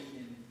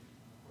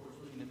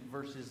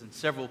verses in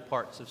several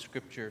parts of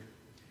Scripture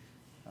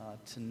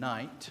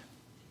tonight.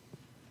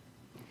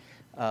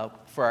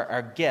 For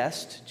our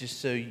guest,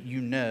 just so you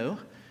know,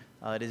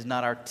 it is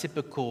not our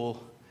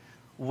typical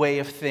way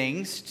of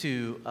things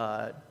to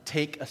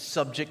take a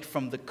subject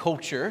from the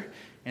culture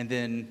and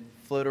then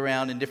float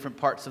around in different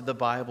parts of the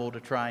Bible to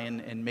try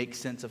and make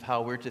sense of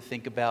how we're to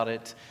think about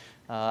it.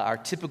 Our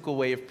typical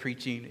way of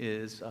preaching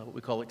is what we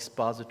call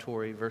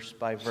expository, verse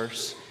by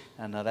verse,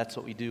 and that's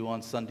what we do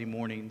on Sunday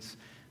mornings.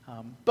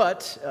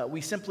 But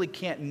we simply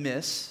can't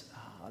miss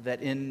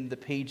that in the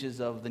pages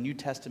of the New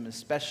Testament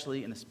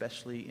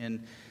especially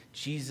in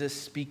Jesus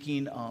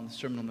speaking on the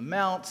Sermon on the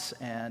Mount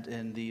and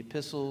in the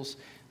epistles,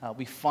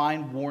 we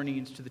find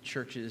warnings to the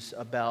churches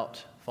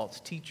about false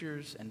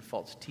teachers and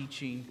false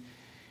teaching.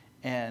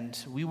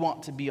 And we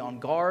want to be on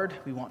guard,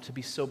 we want to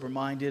be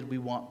sober-minded, we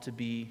want to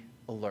be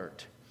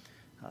alert.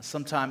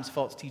 Sometimes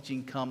false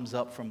teaching comes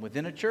up from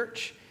within a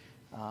church.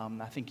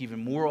 I think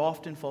even more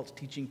often false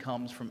teaching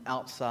comes from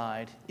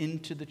outside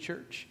into the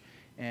church.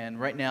 And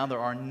right now there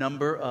are a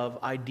number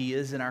of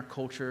ideas in our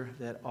culture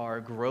that are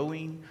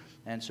growing.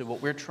 And so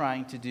what we're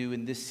trying to do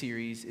in this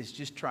series is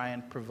just try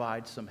and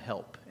provide some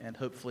help and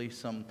hopefully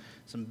some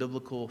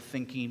biblical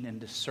thinking and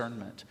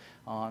discernment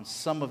on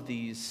some of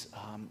these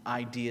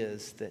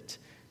ideas that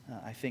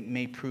I think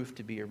may prove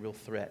to be a real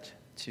threat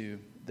to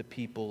the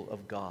people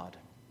of God.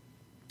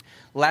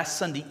 Last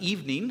Sunday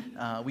evening,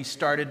 we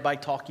started by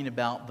talking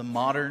about the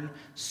modern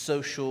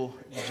social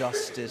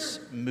justice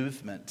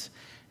movement.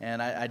 And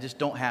I just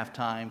don't have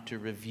time to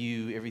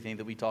review everything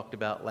that we talked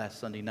about last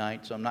Sunday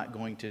night, so I'm not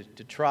going to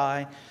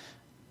try.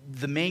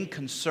 The main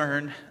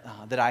concern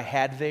that I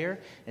had there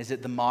is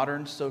that the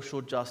modern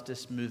social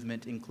justice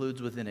movement includes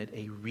within it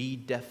a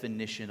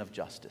redefinition of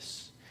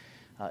justice,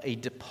 a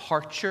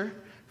departure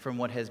from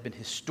what has been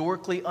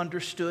historically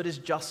understood as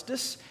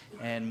justice,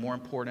 and more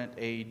important,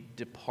 a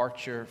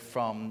departure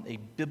from a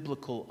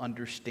biblical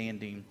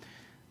understanding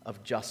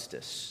of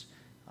justice.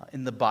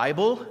 In the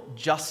Bible,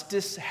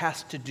 justice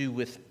has to do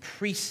with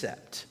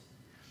precept.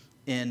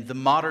 In the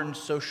modern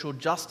social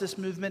justice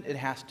movement, it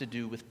has to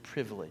do with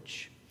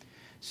privilege.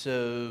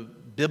 So,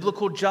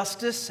 biblical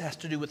justice has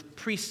to do with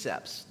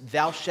precepts,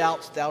 thou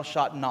shalt, thou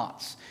shalt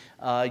nots,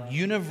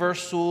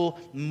 universal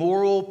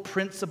moral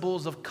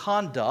principles of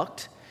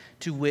conduct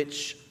to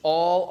which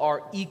all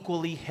are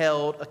equally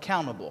held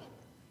accountable.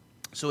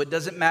 So it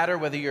doesn't matter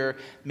whether you're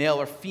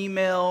male or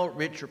female,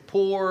 rich or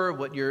poor,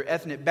 what your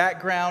ethnic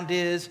background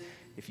is.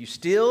 If you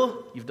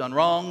steal, you've done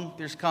wrong,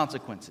 there's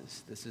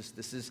consequences. This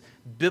is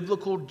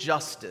biblical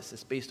justice.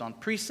 It's based on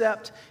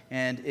precept,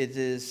 and it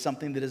is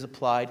something that is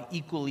applied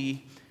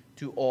equally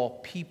to all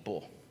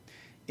people.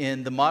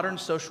 In the modern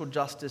social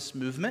justice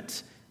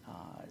movement,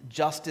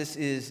 justice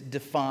is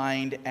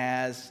defined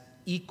as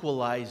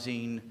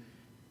equalizing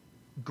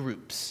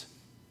groups,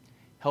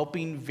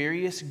 helping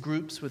various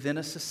groups within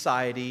a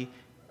society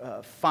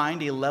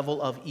find a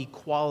level of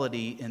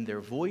equality in their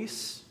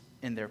voice,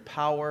 in their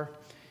power,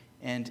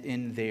 and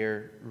in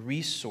their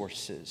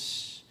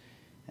resources.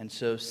 And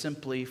so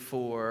simply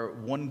for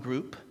one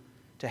group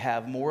to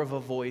have more of a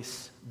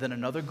voice than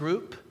another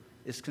group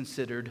is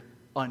considered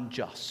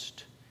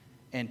unjust.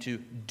 And to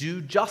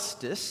do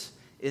justice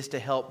is to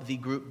help the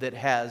group that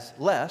has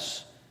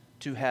less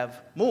to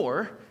have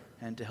more,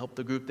 and to help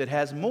the group that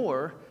has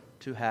more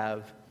to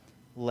have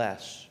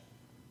less.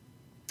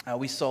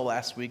 We saw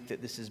last week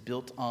that this is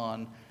built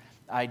on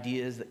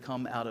ideas that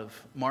come out of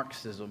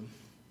Marxism.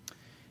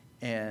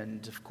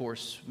 And of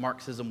course,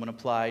 Marxism, when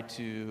applied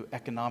to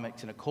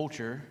economics and a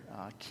culture,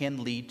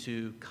 can lead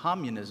to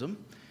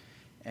communism.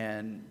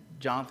 And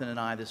Jonathan and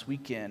I this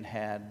weekend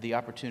had the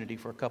opportunity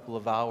for a couple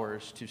of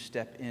hours to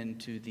step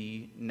into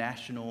the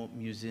National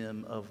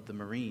Museum of the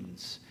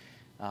Marines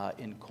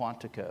in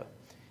Quantico.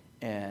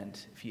 And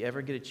if you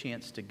ever get a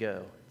chance to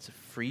go, it's a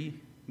free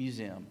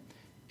museum,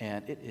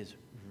 and it is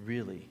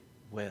really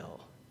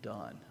well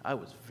done. I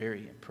was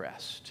very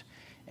impressed.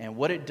 And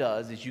what it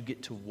does is you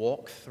get to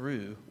walk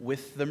through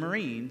with the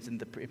Marines, and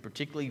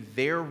particularly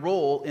their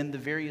role in the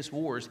various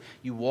wars.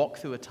 You walk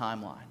through a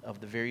timeline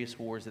of the various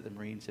wars that the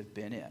Marines have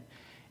been in.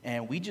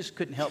 And we just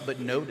couldn't help but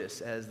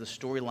notice, as the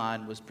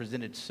storyline was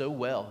presented so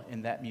well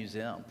in that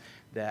museum,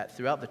 that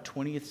throughout the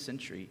 20th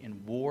century,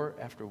 in war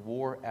after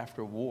war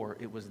after war,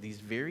 it was these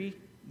very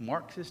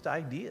Marxist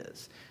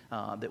ideas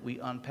that we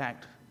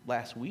unpacked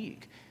last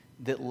week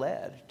that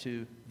led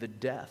to the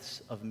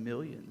deaths of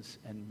millions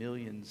and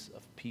millions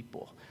of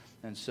people.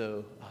 And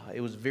so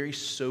it was very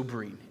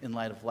sobering in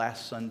light of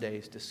last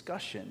Sunday's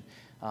discussion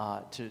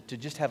to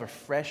just have a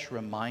fresh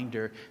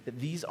reminder that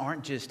these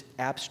aren't just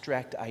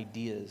abstract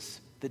ideas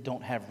that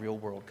don't have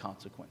real-world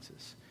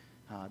consequences.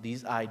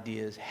 These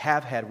ideas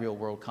have had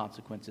real-world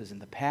consequences in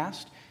the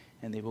past,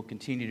 and they will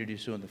continue to do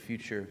so in the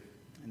future,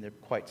 and they're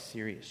quite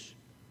serious.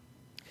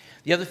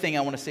 The other thing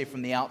I want to say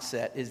from the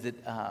outset is that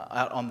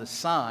out on the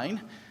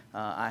sign,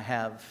 I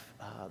have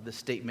the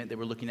statement that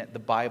we're looking at the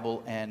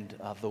Bible and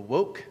the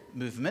woke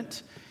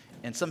movement.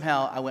 And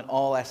somehow I went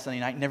all last Sunday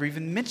night, never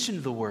even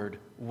mentioned the word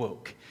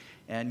woke.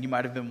 And you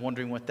might have been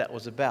wondering what that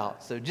was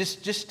about. So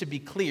just to be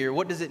clear,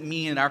 what does it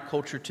mean in our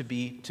culture to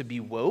be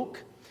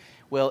woke?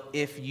 Well,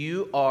 if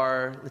you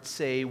are, let's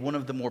say, one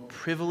of the more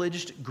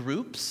privileged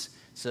groups,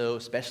 so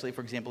especially,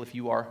 for example, if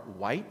you are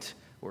white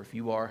or if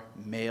you are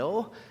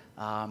male,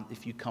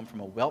 if you come from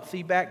a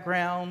wealthy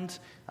background,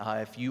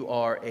 if you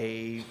are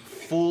a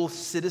full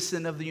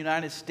citizen of the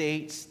United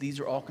States, these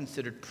are all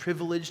considered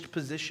privileged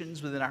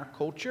positions within our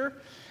culture.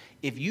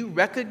 If you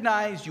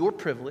recognize your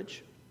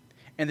privilege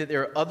and that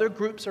there are other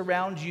groups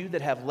around you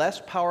that have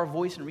less power,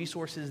 voice, and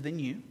resources than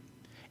you,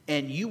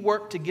 and you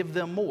work to give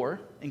them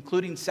more,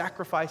 including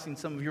sacrificing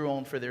some of your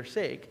own for their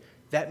sake,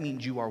 that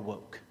means you are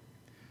woke.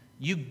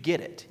 You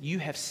get it. You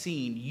have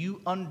seen.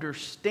 You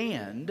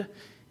understand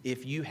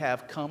if you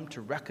have come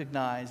to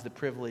recognize the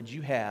privilege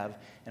you have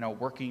and are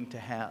working to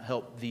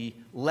help the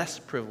less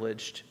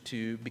privileged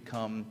to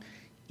become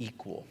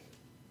equal.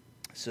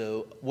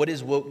 So what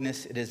is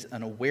wokeness? It is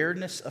an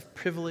awareness of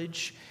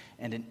privilege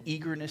and an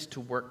eagerness to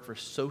work for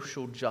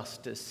social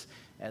justice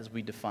as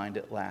we defined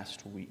it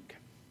last week.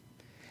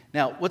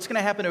 Now, what's going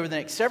to happen over the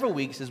next several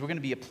weeks is we're going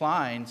to be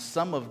applying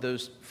some of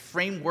those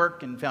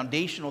framework and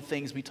foundational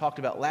things we talked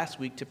about last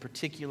week to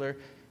particular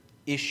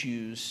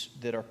issues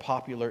that are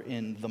popular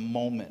in the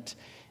moment.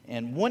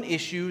 And one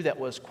issue that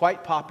was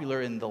quite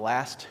popular in the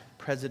last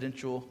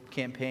presidential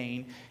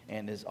campaign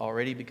and is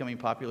already becoming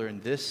popular in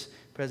this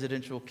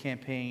presidential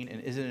campaign,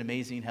 and isn't it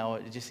amazing how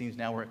it just seems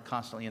now we're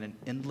constantly in an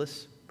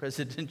endless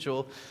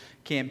presidential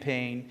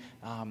campaign,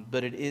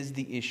 but it is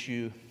the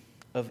issue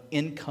of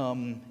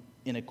income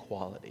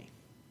inequality.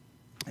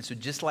 And so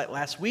just like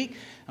last week,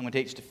 I'm going to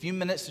take just a few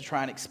minutes to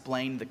try and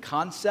explain the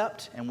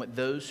concept and what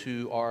those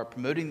who are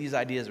promoting these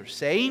ideas are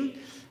saying.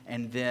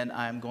 And then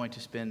I'm going to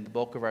spend the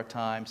bulk of our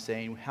time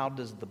saying, how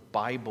does the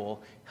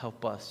Bible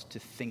help us to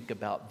think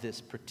about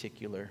this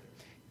particular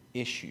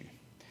issue?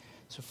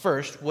 So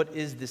first, what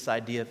is this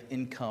idea of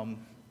income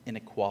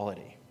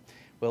inequality?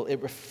 Well,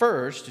 it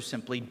refers to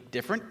simply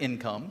different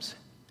incomes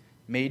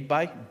made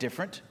by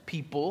different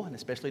people, and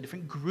especially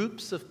different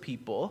groups of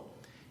people,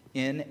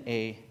 in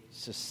a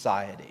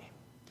society.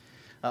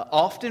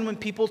 Often when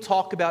people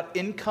talk about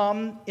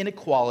income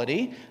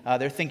inequality,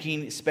 they're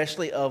thinking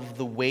especially of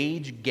the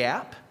wage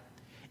gap,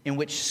 in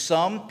which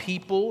some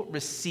people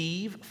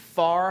receive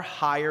far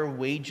higher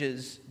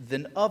wages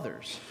than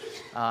others.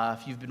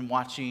 If you've been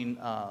watching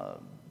the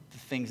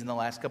things in the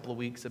last couple of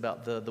weeks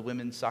about the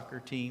women's soccer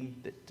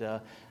team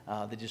that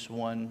just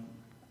won,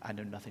 I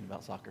know nothing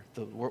about soccer,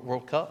 the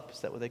World Cup, is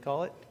that what they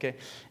call it? Okay,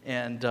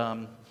 and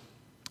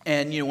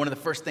you know, one of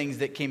the first things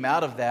that came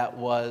out of that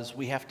was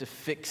we have to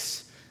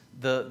fix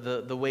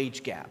the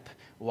wage gap.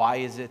 Why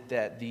is it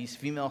that these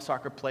female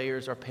soccer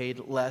players are paid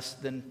less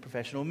than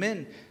professional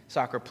men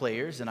soccer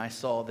players? And I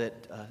saw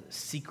that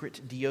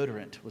Secret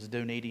Deodorant was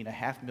donating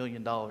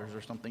 $500,000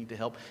 or something to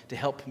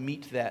help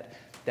meet that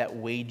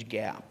wage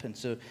gap. And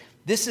so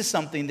this is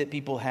something that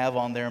people have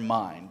on their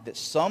mind, that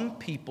some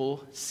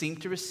people seem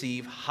to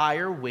receive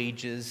higher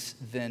wages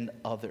than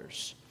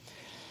others.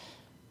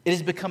 It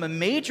has become a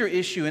major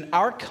issue in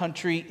our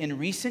country in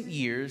recent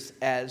years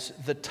as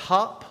the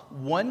top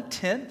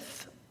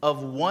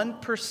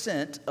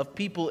 0.1% of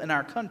people in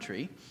our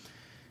country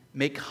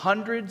make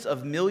hundreds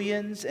of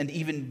millions and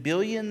even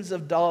billions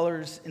of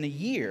dollars in a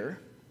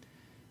year,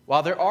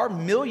 while there are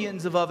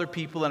millions of other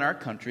people in our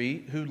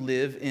country who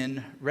live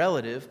in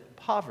relative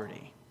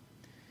poverty.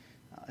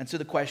 And so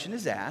the question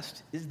is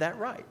asked, is that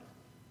right?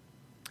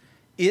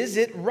 Is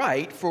it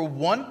right for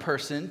one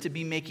person to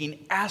be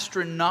making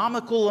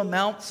astronomical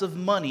amounts of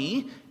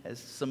money, as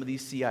some of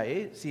these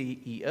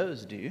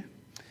CEOs do,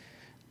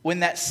 when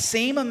that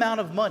same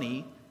amount of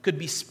money could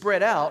be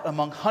spread out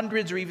among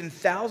hundreds or even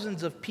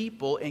thousands of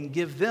people and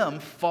give them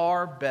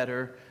far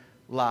better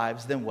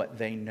lives than what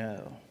they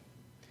know?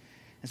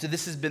 And so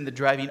this has been the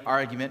driving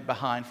argument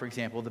behind, for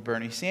example, the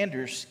Bernie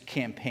Sanders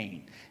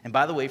campaign. And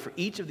by the way, for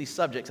each of these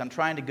subjects, I'm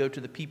trying to go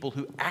to the people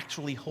who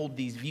actually hold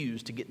these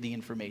views to get the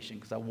information,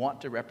 because I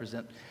want to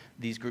represent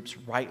these groups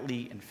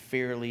rightly and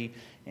fairly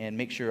and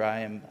make sure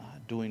I am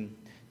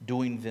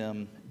doing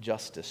them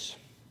justice.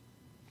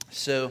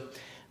 So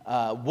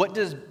what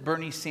does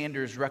Bernie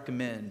Sanders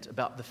recommend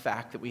about the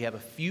fact that we have a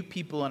few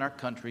people in our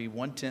country,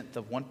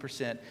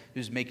 0.1%,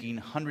 who's making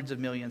hundreds of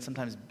millions,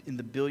 sometimes in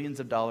the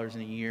billions of dollars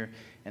in a year,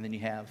 and then you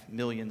have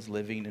millions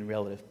living in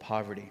relative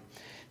poverty?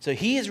 So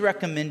he is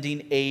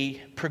recommending a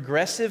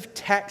progressive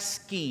tax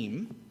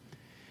scheme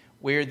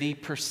where the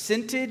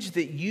percentage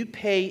that you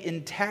pay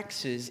in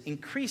taxes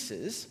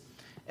increases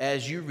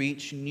as you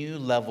reach new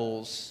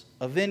levels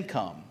of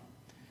income.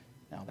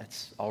 Now,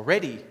 that's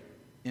already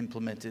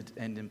implemented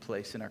and in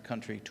place in our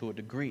country to a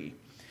degree.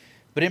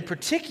 But in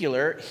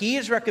particular, he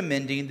is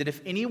recommending that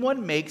if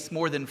anyone makes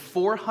more than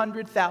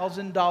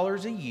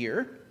 $400,000 a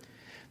year,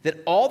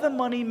 that all the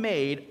money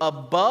made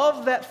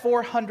above that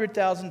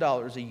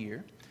 $400,000 a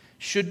year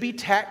should be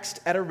taxed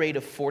at a rate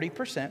of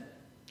 40%,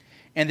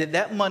 and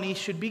that money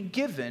should be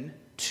given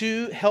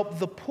to help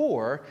the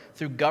poor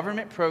through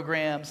government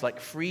programs like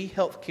free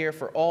health care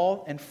for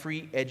all and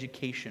free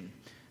education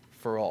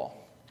for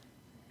all.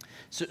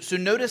 So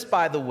notice,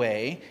 by the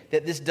way,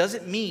 that this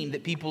doesn't mean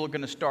that people are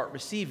going to start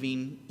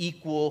receiving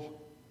equal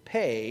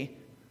pay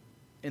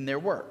in their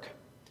work.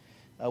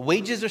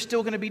 Wages are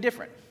still going to be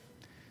different.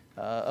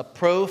 A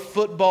pro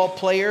football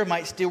player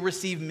might still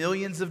receive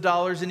millions of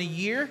dollars in a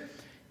year,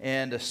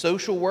 and a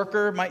social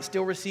worker might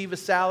still receive a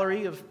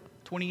salary of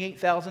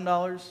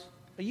 $28,000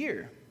 a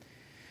year.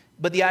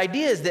 But the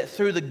idea is that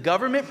through the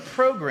government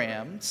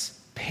programs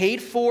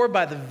paid for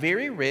by the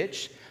very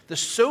rich, the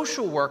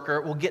social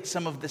worker will get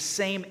some of the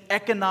same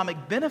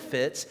economic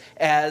benefits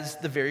as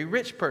the very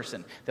rich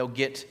person. They'll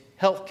get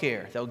health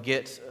care, they'll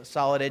get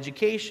solid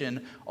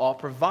education, all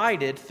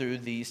provided through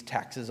these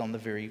taxes on the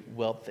very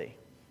wealthy.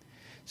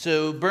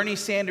 So Bernie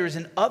Sanders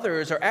and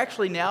others are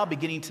actually now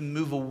beginning to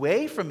move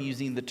away from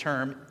using the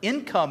term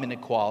income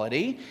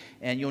inequality,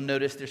 and you'll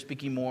notice they're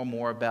speaking more and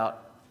more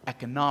about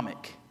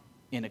economic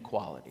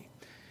inequality.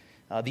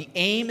 The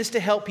aim is to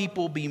help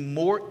people be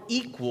more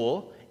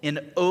equal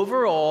in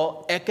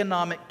overall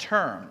economic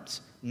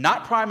terms,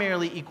 not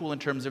primarily equal in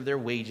terms of their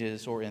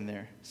wages or in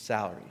their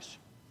salaries.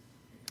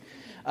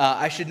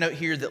 I should note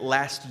here that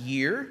last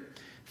year,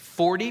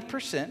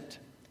 40%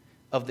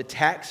 of the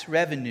tax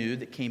revenue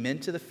that came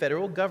into the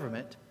federal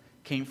government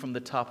came from the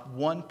top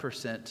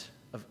 1%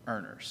 of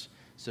earners.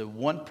 So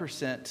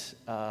 1%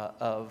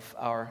 of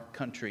our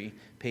country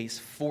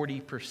pays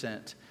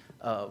 40%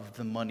 of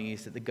the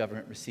monies that the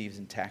government receives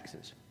in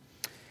taxes.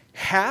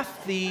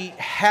 Half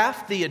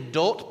the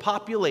adult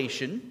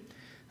population,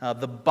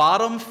 the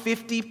bottom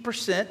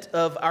 50%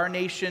 of our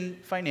nation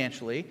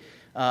financially,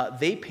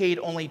 they paid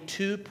only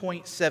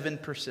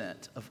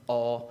 2.7% of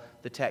all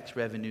the tax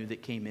revenue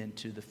that came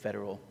into the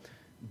federal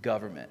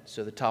government.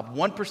 So the top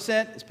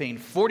 1% is paying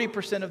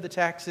 40% of the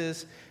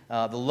taxes.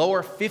 The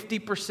lower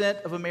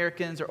 50% of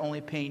Americans are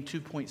only paying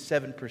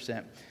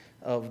 2.7%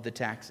 of the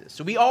taxes.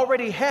 So we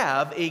already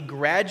have a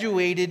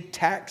graduated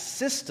tax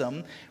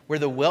system where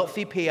the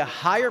wealthy pay a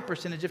higher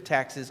percentage of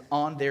taxes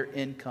on their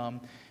income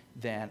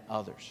than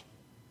others.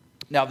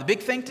 Now, the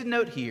big thing to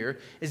note here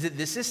is that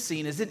this is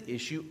seen as an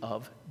issue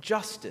of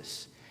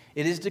justice.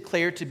 It is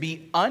declared to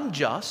be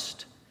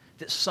unjust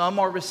that some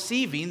are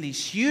receiving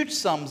these huge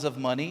sums of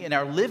money and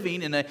are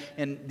living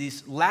in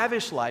these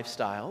lavish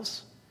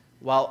lifestyles,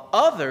 while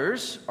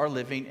others are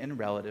living in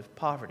relative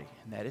poverty.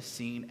 And that is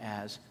seen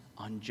as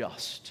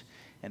unjust.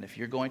 And if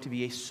you're going to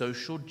be a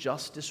social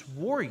justice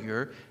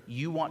warrior,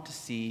 you want to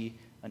see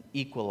an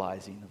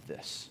equalizing of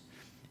this.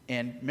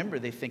 And remember,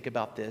 they think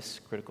about this,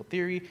 critical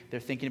theory, they're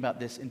thinking about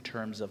this in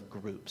terms of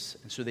groups.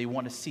 And so they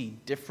want to see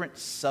different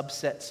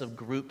subsets of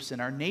groups in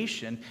our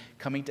nation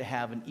coming to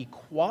have an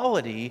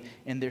equality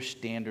in their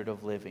standard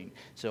of living.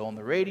 So on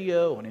the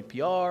radio, on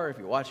NPR, if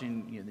you're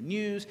watching the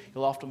news,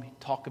 you'll often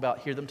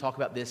hear them talk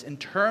about this in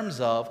terms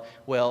of,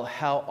 well,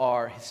 how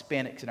are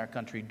Hispanics in our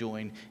country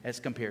doing as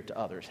compared to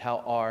others?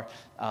 How are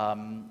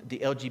the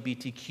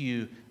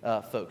LGBTQ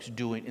folks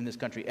doing in this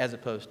country as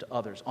opposed to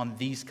others on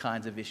these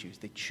kinds of issues?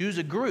 They choose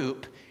a group,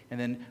 and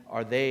then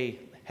are they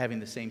having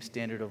the same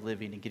standard of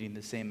living and getting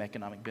the same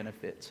economic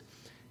benefits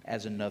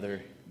as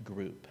another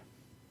group?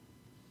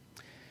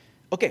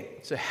 Okay,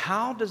 so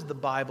how does the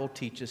Bible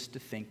teach us to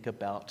think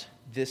about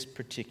this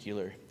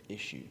particular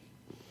issue?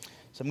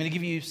 So I'm going to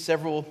give you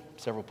several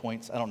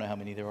points. I don't know how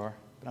many there are,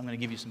 but I'm going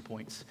to give you some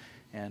points,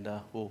 and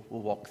we'll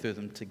walk through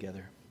them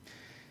together.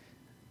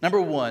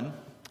 Number one,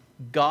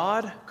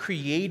 God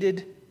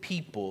created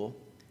people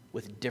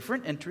with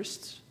different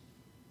interests,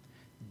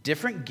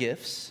 different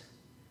gifts,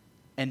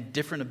 and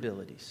different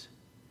abilities.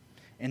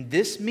 And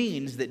this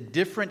means that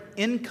different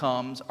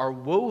incomes are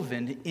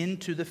woven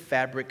into the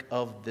fabric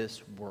of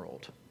this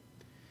world.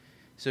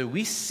 So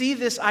we see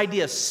this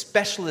idea of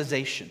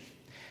specialization,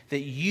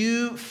 that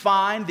you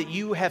find that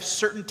you have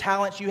certain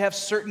talents, you have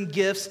certain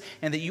gifts,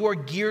 and that you are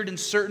geared in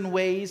certain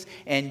ways,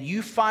 and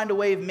you find a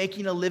way of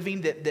making a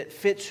living that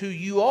fits who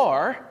you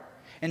are.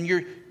 And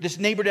this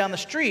neighbor down the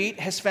street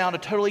has found a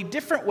totally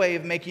different way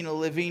of making a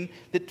living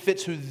that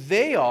fits who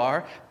they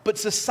are, but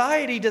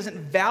society doesn't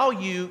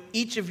value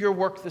each of your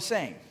work the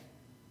same.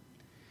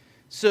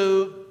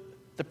 So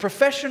the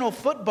professional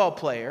football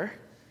player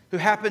who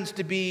happens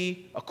to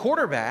be a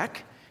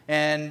quarterback,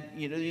 and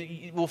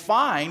you will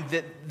find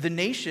that the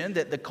nation,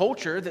 that the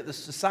culture, that the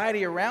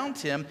society around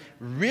him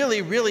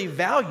really, really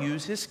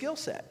values his skill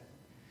set.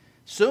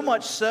 So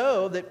much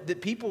so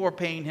that people are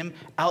paying him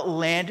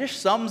outlandish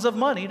sums of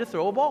money to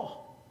throw a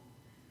ball.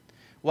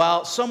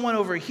 While someone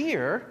over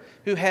here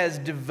who has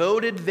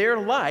devoted their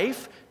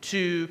life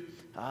to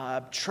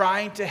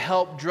trying to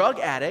help drug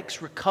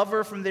addicts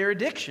recover from their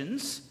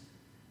addictions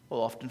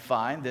will often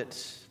find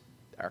that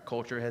our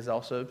culture has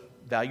also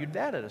valued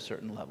that at a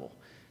certain level.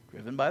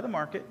 Driven by the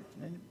market,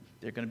 and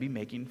they're going to be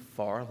making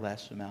far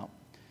less amount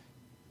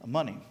of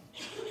money.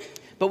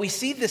 But we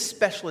see this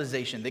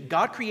specialization, that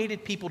God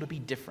created people to be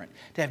different,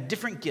 to have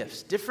different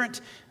gifts,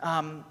 different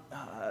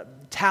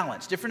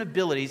talents, different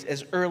abilities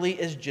as early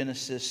as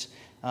Genesis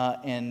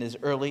and as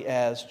early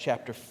as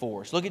chapter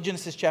 4. So look at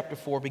Genesis chapter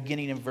 4,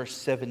 beginning in verse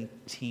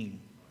 17.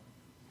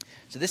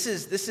 So this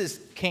is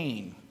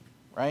Cain,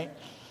 right?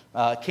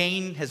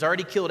 Cain has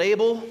already killed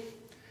Abel.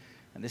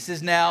 And this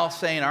is now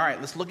saying, all right,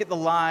 let's look at the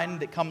line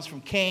that comes from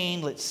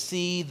Cain. Let's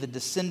see the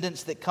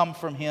descendants that come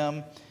from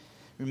him.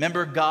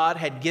 Remember, God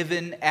had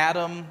given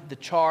Adam the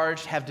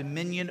charge to have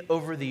dominion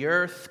over the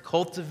earth,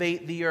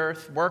 cultivate the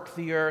earth, work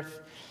the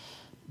earth.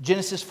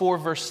 Genesis 4,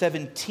 verse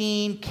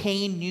 17,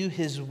 Cain knew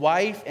his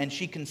wife, and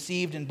she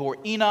conceived and bore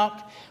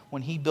Enoch.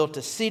 When he built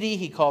a city,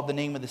 he called the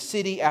name of the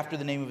city after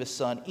the name of his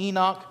son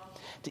Enoch.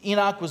 To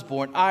Enoch was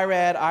born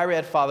Irad.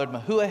 Irad fathered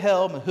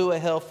Mehujael.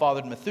 Mehujael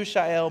fathered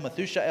Methushael.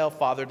 Methushael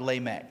fathered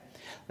Lamech.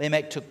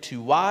 Lamech took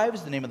 2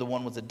 wives. The name of the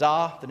one was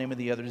Adah. The name of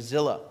the other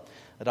Zillah.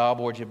 Adah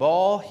bore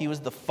Jabal. He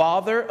was the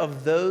father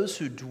of those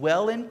who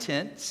dwell in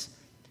tents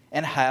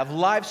and have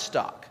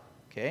livestock.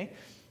 Okay?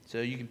 So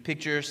you can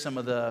picture some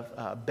of the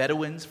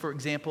Bedouins, for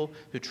example,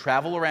 who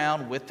travel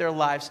around with their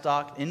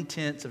livestock in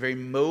tents, a very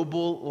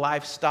mobile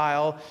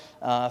lifestyle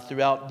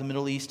throughout the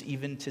Middle East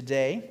even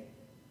today.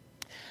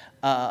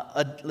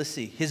 Let's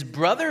see. His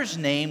brother's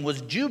name was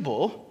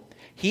Jubal.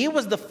 He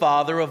was the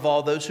father of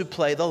all those who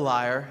play the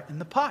lyre and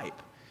the pipe.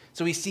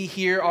 So we see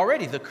here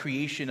already the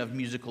creation of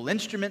musical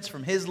instruments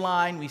from his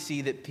line. We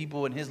see that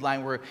people in his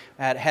line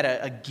had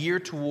a gear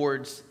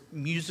towards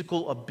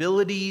musical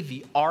ability,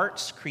 the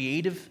arts,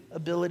 creative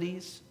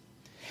abilities.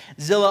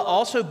 Zillah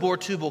also bore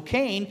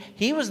Tubal-Cain.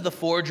 He was the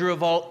forger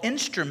of all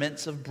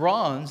instruments of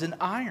bronze and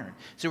iron.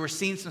 So we're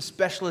seeing some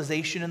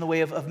specialization in the way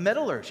of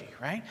metallurgy,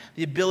 right?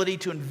 The ability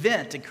to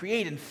invent and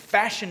create and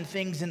fashion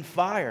things in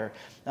fire,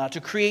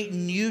 to create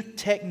new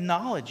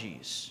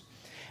technologies.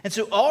 And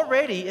so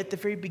already at the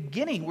very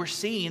beginning, we're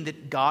seeing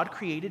that God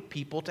created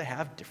people to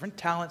have different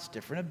talents,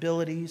 different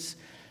abilities,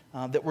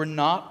 that were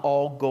not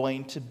all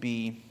going to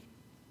be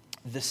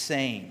the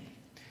same.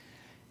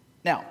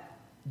 Now,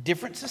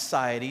 different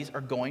societies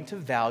are going to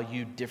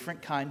value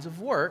different kinds of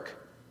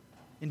work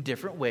in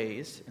different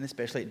ways, and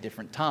especially at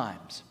different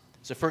times.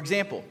 So, for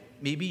example,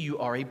 maybe you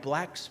are a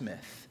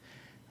blacksmith.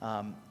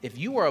 If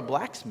you are a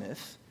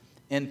blacksmith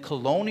in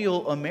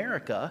colonial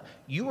America,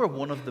 you are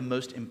one of the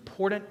most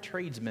important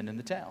tradesmen in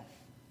the town.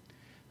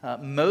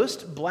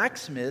 Most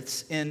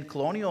blacksmiths in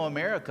colonial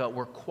America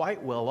were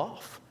quite well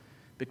off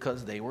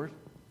because they were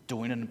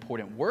doing an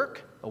important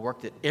work, a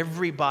work that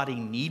everybody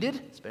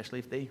needed, especially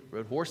if they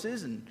rode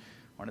horses and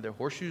one of their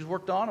horseshoes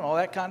worked on and all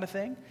that kind of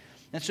thing.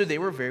 And so they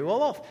were very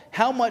well off.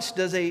 How much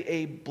does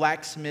a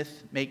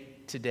blacksmith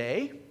make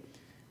today?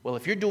 Well,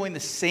 if you're doing the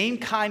same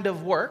kind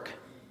of work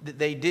that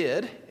they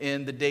did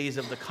in the days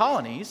of the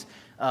colonies,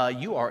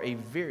 you are a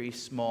very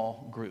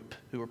small group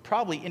who are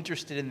probably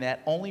interested in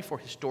that only for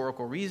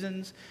historical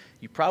reasons.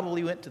 You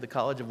probably went to the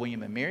College of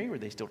William and Mary, where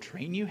they still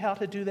train you how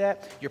to do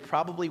that. You're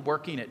probably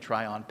working at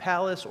Tryon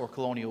Palace or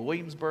Colonial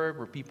Williamsburg,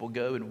 where people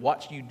go and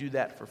watch you do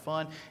that for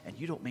fun, and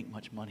you don't make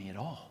much money at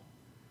all.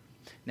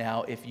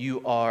 Now, if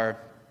you are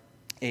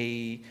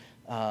a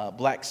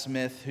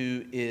blacksmith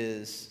who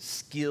is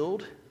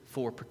skilled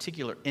for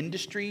particular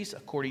industries,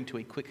 according to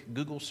a quick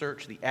Google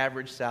search, the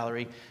average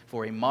salary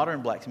for a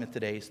modern blacksmith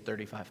today is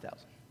 $35,000.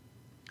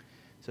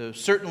 So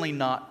certainly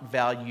not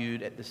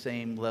valued at the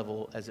same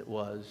level as it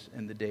was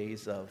in the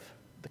days of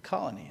the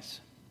colonies.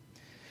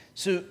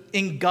 So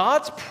in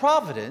God's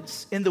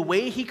providence, in the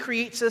way He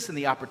creates us and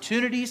the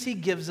opportunities He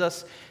gives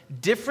us,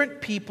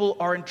 different people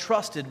are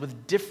entrusted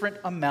with different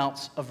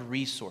amounts of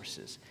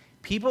resources.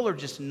 People are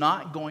just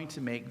not going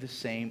to make the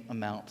same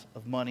amount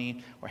of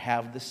money or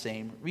have the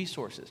same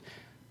resources.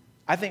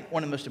 I think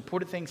one of the most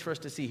important things for us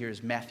to see here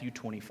is Matthew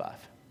 25.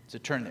 So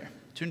turn there.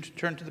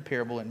 Turn to the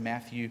parable in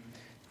Matthew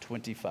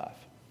 25.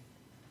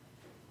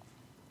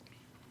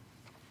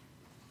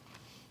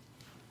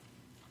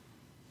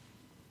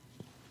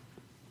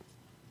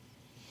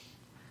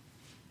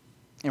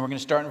 And we're going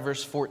to start in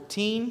verse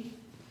 14.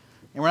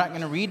 And we're not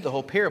going to read the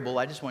whole parable.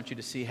 I just want you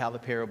to see how the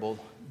parable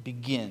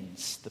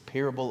begins. The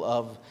parable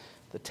of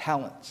the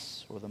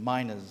talents or the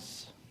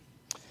minas.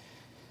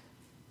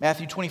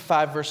 Matthew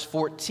 25, verse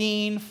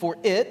 14. For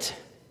it,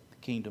 the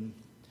kingdom,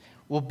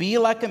 will be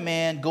like a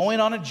man going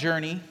on a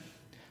journey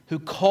who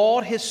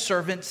called his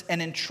servants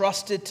and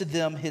entrusted to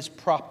them his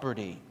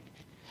property.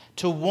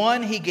 To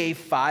one he gave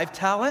 5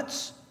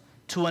 talents,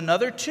 to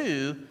another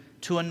 2,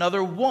 to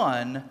another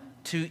 1,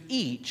 to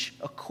each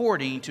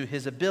according to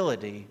his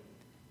ability,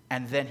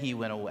 and then he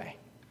went away.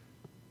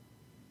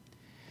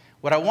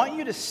 What I want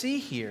you to see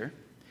here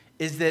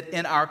is that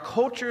in our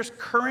culture's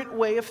current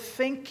way of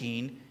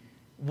thinking,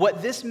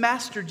 what this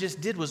master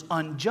just did was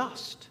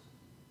unjust.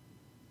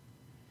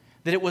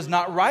 That it was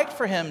not right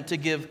for him to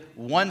give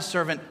one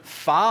servant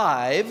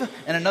 5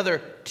 and another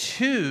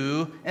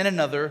 2 and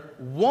another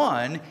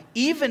 1,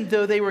 even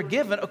though they were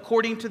given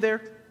according to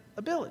their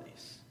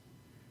abilities.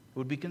 It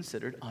would be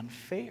considered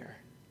unfair.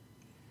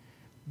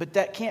 But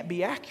that can't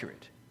be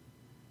accurate,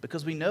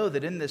 because we know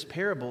that in this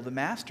parable, the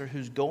master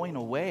who's going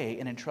away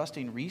and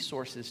entrusting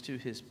resources to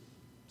his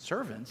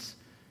servants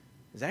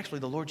is actually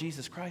the Lord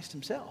Jesus Christ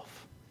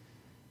himself.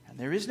 And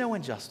there is no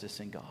injustice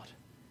in God,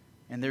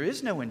 and there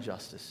is no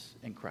injustice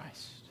in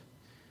Christ.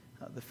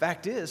 The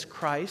fact is,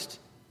 Christ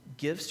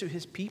gives to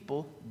his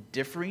people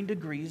differing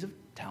degrees of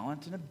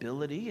talent and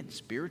ability and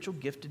spiritual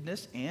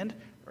giftedness and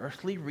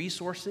earthly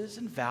resources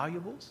and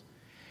valuables.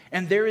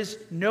 And there is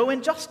no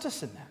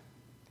injustice in that.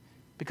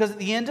 Because at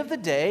the end of the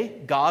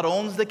day, God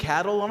owns the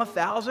cattle on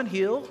 1,000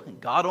 hills, and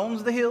God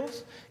owns the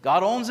hills.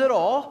 God owns it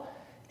all,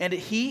 and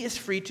He is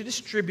free to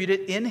distribute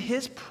it in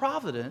His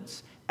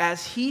providence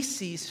as He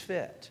sees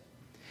fit.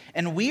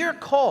 And we are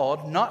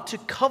called not to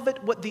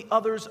covet what the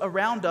others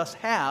around us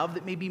have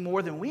that may be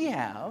more than we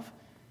have,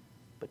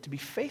 but to be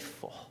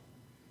faithful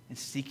in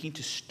seeking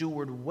to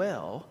steward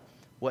well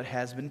what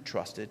has been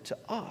trusted to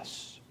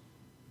us.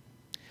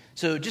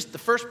 So just the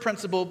first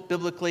principle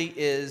biblically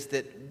is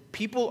that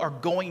people are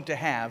going to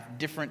have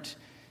different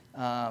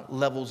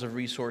levels of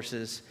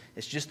resources.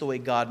 It's just the way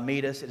God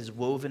made us. It is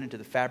woven into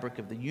the fabric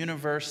of the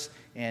universe,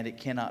 and it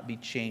cannot be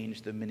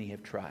changed, though many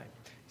have tried.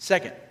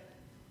 Second,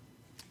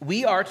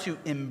 we are to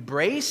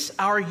embrace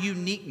our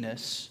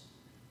uniqueness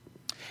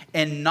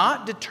and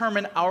not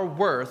determine our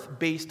worth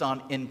based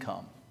on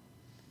income.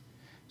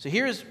 So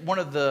here's one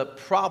of the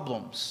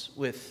problems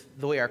with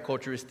the way our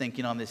culture is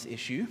thinking on this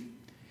issue.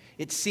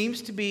 It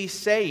seems to be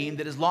saying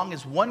that as long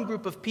as one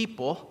group of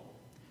people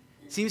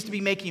seems to be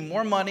making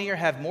more money or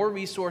have more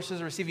resources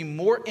or receiving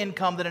more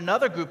income than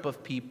another group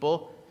of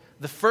people,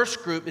 the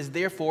first group is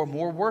therefore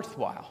more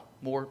worthwhile,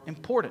 more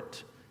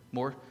important,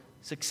 more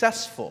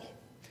successful.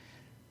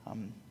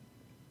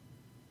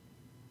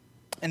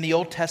 In the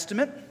Old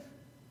Testament,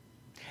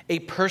 a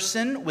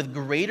person with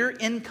greater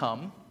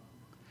income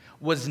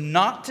was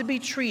not to be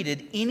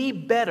treated any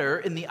better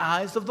in the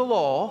eyes of the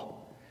law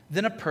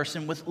than a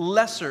person with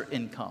lesser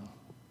income.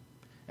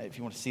 If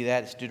you want to see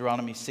that, it's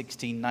Deuteronomy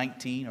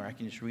 16:19, or I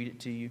can just read it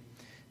to you.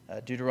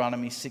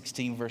 Deuteronomy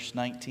 16, verse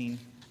 19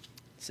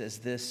 says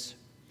this: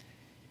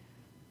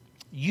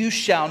 "You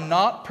shall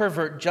not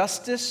pervert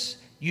justice,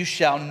 you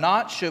shall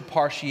not show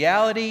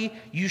partiality,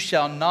 you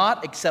shall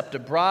not accept a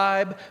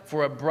bribe,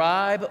 for a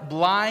bribe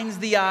blinds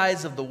the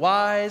eyes of the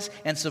wise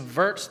and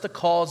subverts the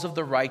cause of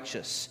the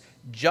righteous.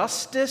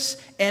 Justice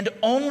and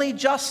only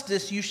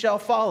justice you shall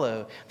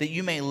follow, that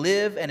you may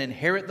live and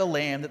inherit the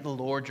land that the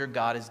Lord your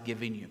God is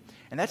giving you."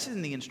 And that's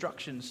in the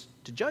instructions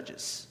to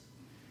judges.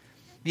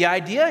 The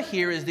idea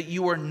here is that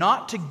you are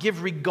not to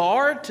give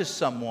regard to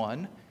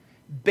someone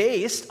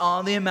based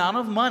on the amount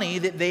of money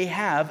that they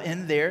have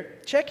in their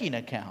checking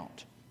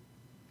account.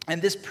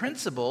 And this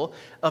principle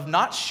of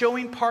not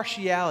showing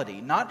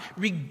partiality, not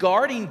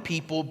regarding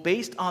people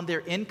based on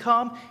their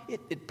income,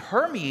 it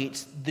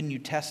permeates the New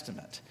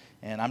Testament.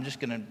 And I'm just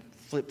going to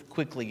flip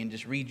quickly and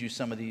just read you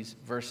some of these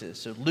verses.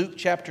 So Luke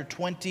chapter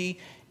 20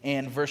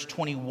 and verse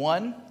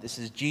 21, this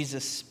is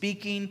Jesus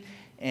speaking,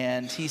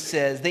 and he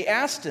says, they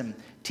asked him,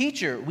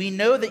 "Teacher, we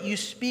know that you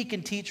speak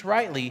and teach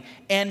rightly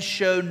and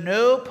show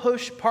no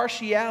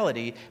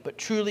partiality, but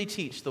truly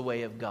teach the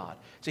way of God."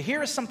 So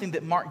here is something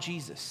that marked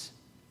Jesus.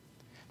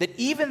 That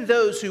even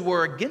those who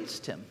were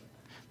against him,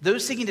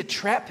 those seeking to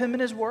trap him in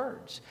his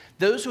words,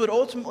 those who would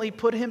ultimately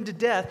put him to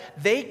death,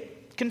 they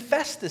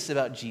confessed this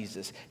about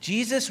Jesus.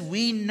 "Jesus,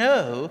 we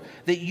know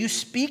that you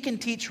speak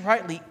and teach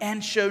rightly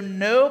and show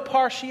no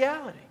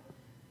partiality.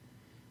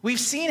 We've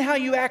seen how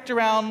you act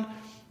around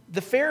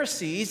the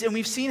Pharisees, and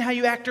we've seen how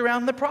you act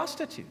around the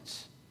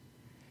prostitutes.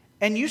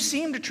 And you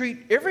seem to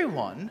treat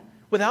everyone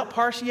without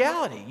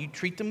partiality. You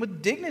treat them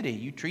with dignity.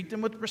 You treat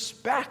them with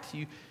respect.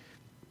 You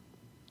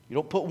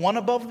don't put one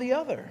above the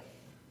other."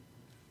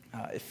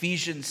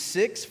 Ephesians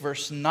 6,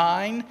 verse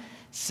 9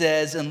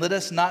 says, "And let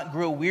us not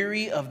grow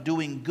weary of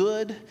doing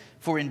good,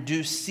 for in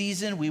due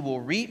season we will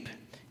reap."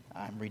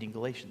 I'm reading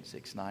Galatians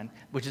 6:9,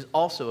 which is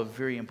also a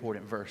very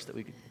important verse that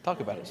we could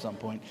talk about at some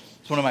point.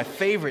 It's one of my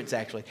favorites,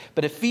 actually.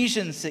 But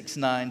Ephesians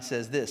 6:9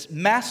 says this: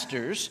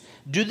 "Masters,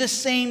 do the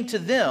same to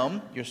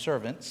them," your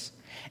servants,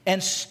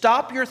 "and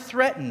stop your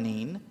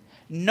threatening,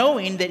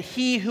 knowing that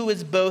he who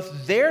is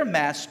both their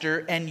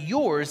master and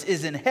yours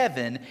is in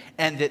heaven,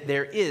 and that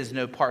there is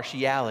no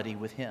partiality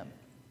with him."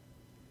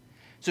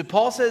 So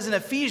Paul says in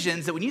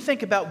Ephesians that when you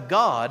think about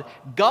God,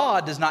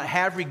 God does not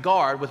have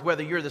regard with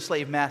whether you're the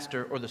slave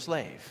master or the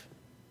slave.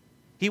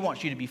 He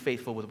wants you to be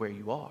faithful with where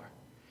you are.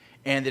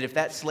 And that if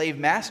that slave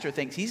master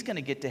thinks he's going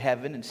to get to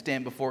heaven and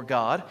stand before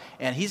God,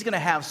 and he's going to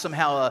have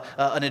somehow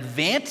an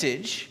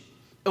advantage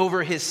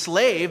over his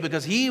slave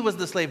because he was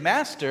the slave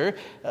master,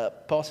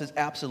 Paul says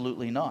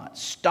absolutely not.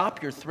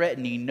 Stop your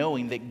threatening,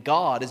 knowing that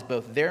God is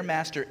both their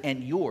master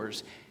and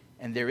yours,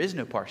 and there is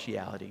no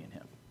partiality in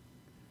him.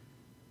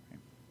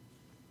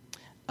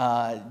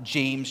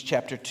 James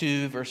chapter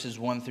 2, verses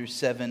 1 through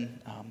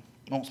 7. I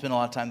won't spend a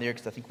lot of time there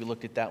because I think we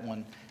looked at that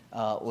one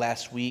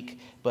last week.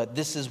 But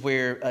this is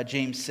where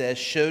James says,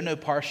 "Show no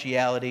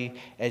partiality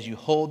as you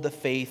hold the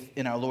faith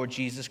in our Lord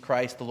Jesus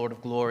Christ, the Lord of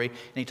glory." And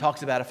he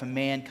talks about if a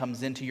man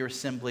comes into your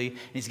assembly and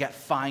he's got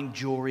fine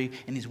jewelry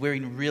and he's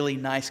wearing really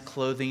nice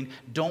clothing,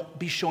 don't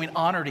be showing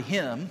honor to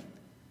him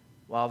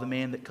while the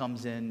man that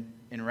comes in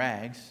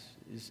rags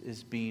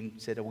is being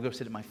said, "Oh, we'll go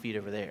sit at my feet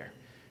over there."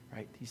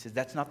 Right? He says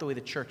that's not the way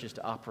the church is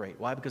to operate.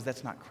 Why? Because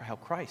that's not how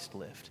Christ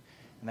lived.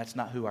 And that's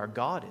not who our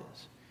God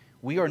is.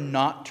 We are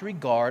not to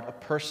regard a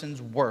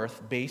person's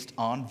worth based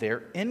on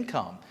their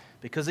income.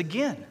 Because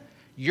again,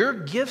 Your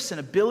gifts and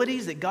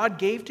abilities that God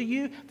gave to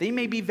you, they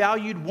may be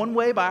valued one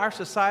way by our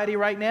society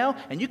right now,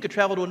 and you could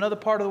travel to another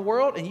part of the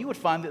world, and you would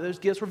find that those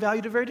gifts were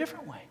valued a very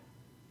different way.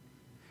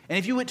 And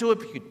if you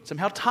could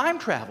somehow time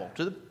travel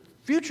to the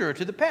future or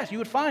to the past, you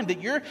would find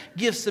that your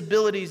gifts,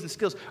 abilities, and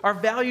skills are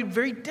valued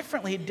very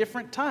differently at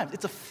different times.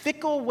 It's a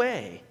fickle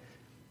way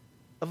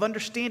of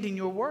understanding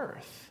your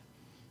worth,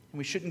 and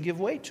we shouldn't give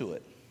way to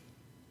it.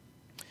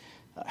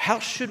 How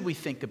should we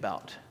think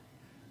about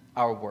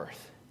our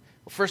worth?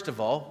 Well, first of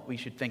all, we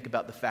should think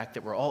about the fact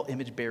that we're all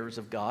image bearers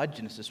of God,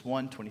 Genesis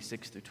 1,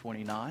 26 through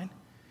 29.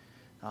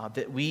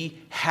 That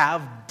we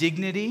have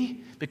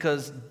dignity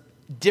because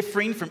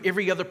differing from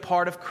every other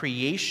part of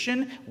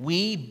creation,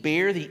 we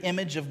bear the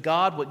image of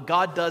God. What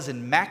God does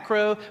in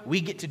macro,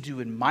 we get to do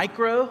in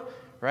micro,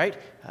 right?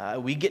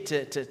 We get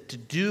to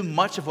do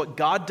much of what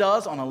God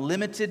does on a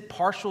limited,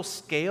 partial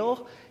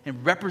scale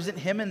and represent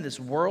Him in this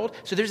world.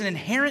 So there's an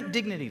inherent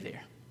dignity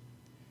there.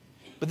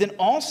 But then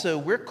also,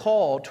 we're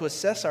called to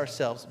assess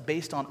ourselves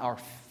based on our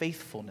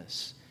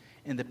faithfulness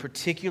in the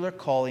particular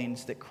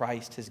callings that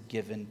Christ has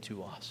given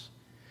to us.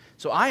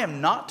 So I am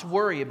not to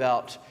worry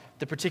about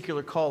the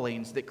particular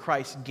callings that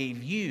Christ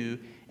gave you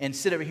and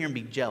sit over here and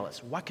be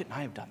jealous. Why couldn't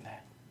I have done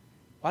that?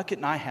 Why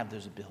couldn't I have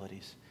those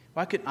abilities?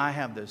 Why couldn't I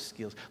have those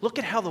skills? Look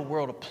at how the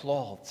world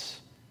applauds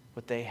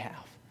what they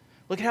have.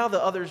 Look at how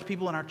the other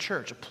people in our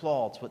church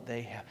applauds what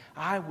they have.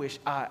 I wish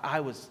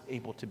I was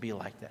able to be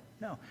like that.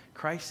 No,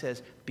 Christ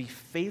says, be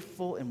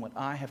faithful in what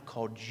I have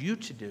called you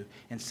to do.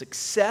 And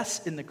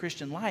success in the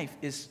Christian life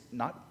is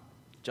not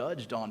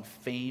judged on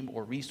fame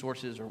or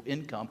resources or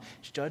income.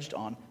 It's judged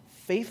on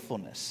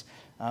faithfulness.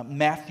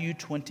 Matthew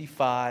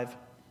 25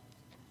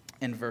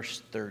 and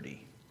verse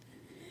 30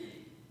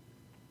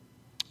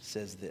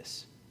 says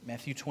this.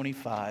 Matthew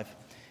 25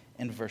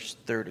 and verse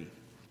 30.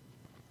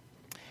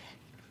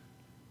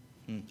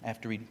 I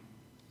have to read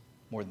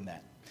more than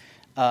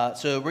that.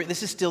 So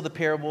this is still the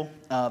parable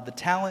of the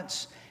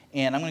talents,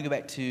 and I'm going to go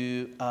back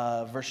to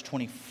verse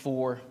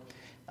 24.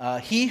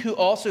 He who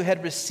also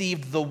had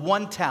received the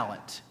 1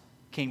 talent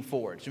came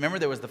forward. So remember,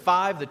 there was the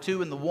 5, the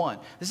 2, and the 1.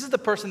 This is the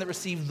person that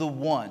received the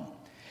 1.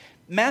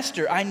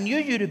 Master, I knew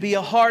you to be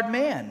a hard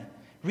man,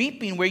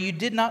 reaping where you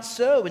did not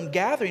sow and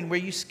gathering where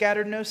you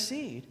scattered no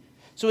seed.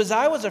 So as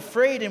I was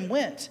afraid and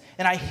went,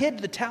 and I hid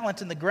the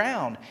talent in the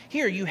ground,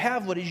 here you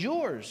have what is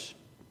yours.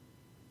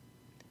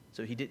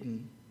 So he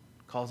didn't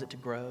cause it to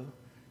grow.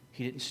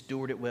 He didn't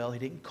steward it well. He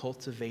didn't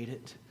cultivate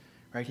it,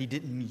 right? He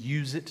didn't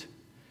use it.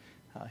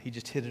 He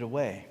just hid it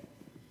away.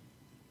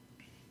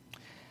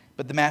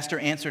 But the master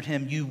answered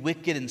him, you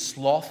wicked and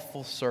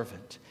slothful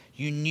servant.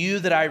 You knew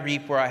that I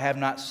reap where I have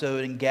not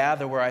sowed and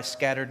gather where I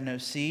scattered no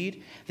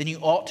seed. Then you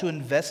ought to have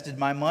invested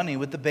my money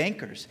with the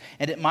bankers.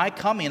 And at my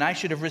coming I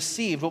should have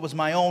received what was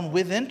my own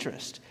with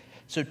interest.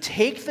 So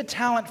take the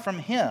talent from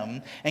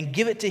him and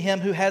give it to him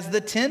who has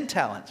the 10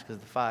 talents, because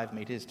the 5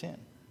 made his 10.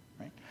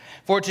 Right?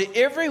 For to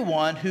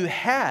everyone who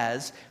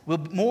has will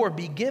more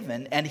be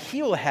given, and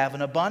he will have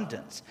an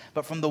abundance.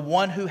 But from the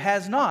one who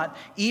has not,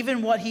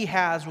 even what he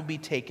has will be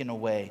taken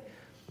away.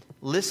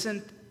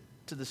 Listen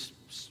to the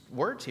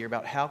words here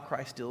about how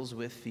Christ deals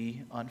with the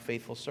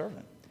unfaithful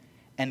servant.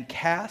 And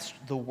cast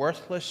the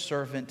worthless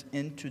servant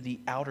into the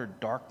outer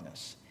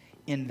darkness.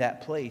 In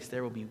that place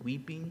there will be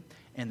weeping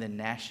and the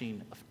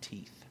gnashing of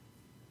teeth.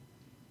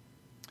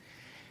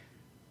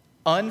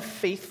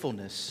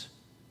 Unfaithfulness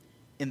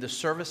in the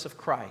service of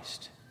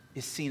Christ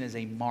is seen as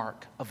a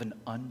mark of an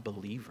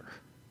unbeliever,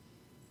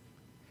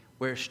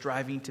 where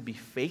striving to be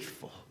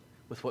faithful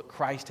with what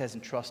Christ has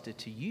entrusted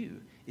to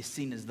you is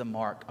seen as the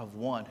mark of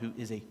one who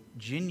is a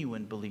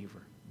genuine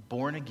believer,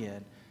 born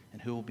again,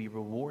 and who will be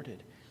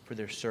rewarded for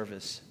their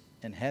service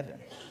in heaven.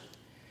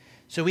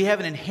 So we have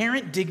an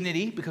inherent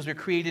dignity because we're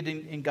created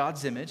in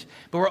God's image,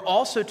 but we're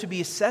also to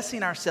be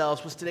assessing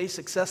ourselves. Was today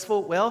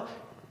successful? Well,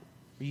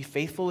 were you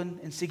faithful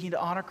in seeking to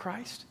honor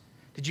Christ?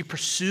 Did you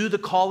pursue the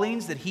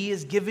callings that He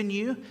has given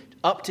you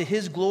up to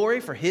His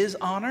glory for His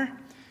honor?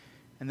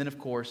 And then, of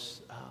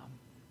course,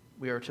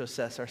 we are to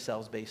assess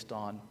ourselves based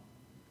on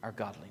our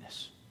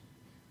godliness.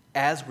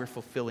 As we're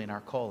fulfilling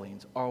our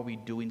callings, are we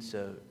doing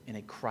so in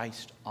a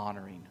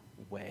Christ-honoring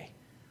way?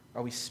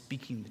 Are we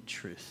speaking the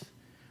truth?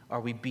 Are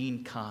we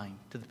being kind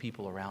to the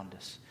people around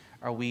us?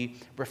 Are we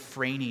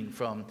refraining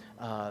from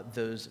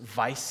those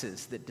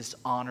vices that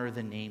dishonor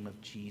the name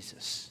of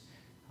Jesus?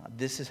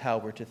 This is how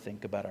we're to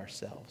think about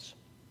ourselves.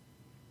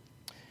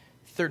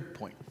 Third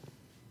point.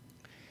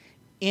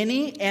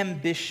 Any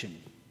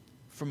ambition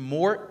for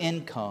more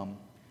income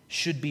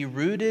should be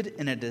rooted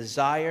in a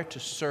desire to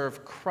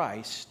serve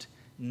Christ,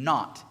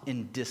 not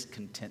in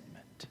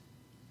discontentment.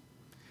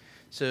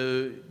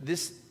 So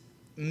this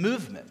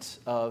movement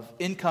of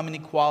income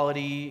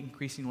inequality,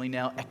 increasingly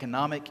now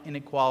economic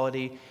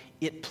inequality,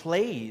 it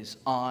plays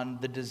on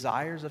the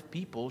desires of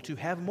people to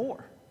have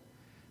more.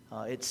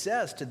 It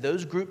says to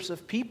those groups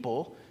of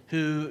people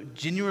who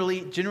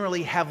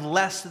generally have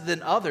less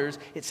than others,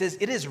 it says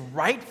it is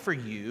right for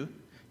you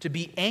to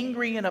be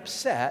angry and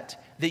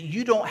upset that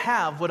you don't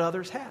have what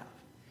others have.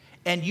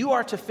 And you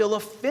are to feel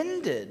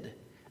offended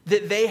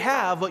that they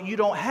have what you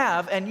don't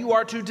have, and you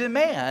are to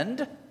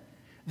demand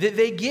that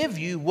they give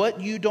you what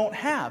you don't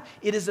have.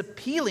 It is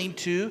appealing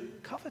to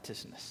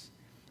covetousness.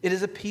 It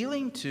is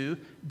appealing to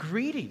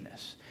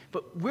greediness.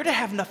 But we're to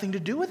have nothing to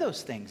do with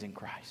those things in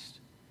Christ.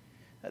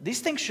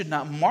 These things should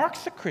not mark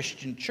the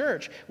Christian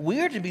church. We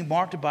are to be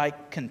marked by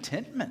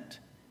contentment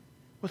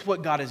with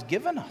what God has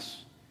given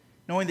us,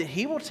 knowing that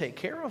He will take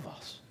care of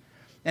us.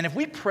 And if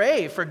we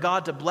pray for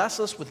God to bless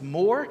us with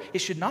more, it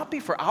should not be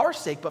for our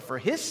sake, but for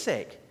His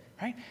sake.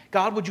 Right?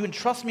 God, would you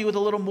entrust me with a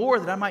little more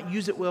that I might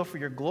use it well for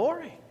your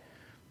glory?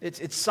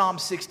 It's Psalm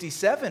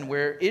 67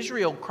 where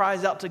Israel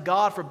cries out to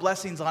God for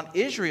blessings on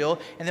Israel,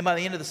 and then by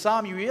the end of the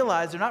psalm you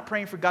realize they're not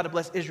praying for God to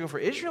bless Israel for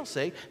Israel's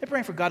sake. They're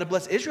praying for God to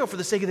bless Israel for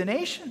the sake of the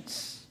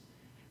nations.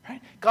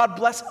 Right? God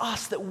bless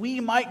us that we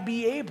might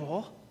be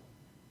able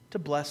to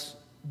bless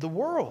the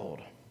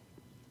world.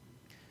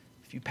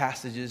 A few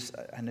passages,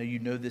 I know you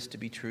know this to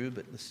be true,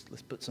 but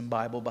let's put some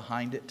Bible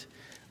behind it.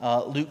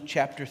 Luke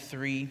chapter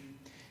 3,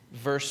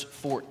 verse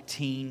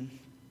 14.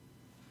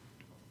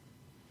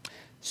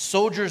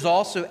 Soldiers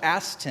also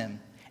asked him,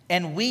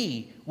 "And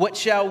we, what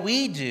shall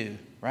we do?"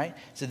 Right?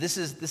 So this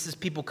is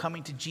people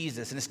coming to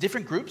Jesus, and it's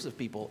different groups of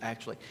people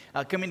actually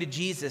coming to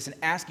Jesus and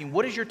asking,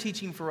 "What is your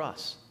teaching for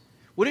us?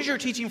 What is your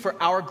teaching for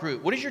our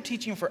group? What is your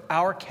teaching for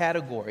our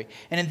category?"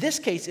 And in this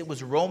case, it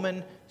was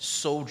Roman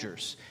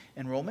soldiers,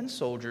 and Roman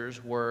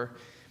soldiers were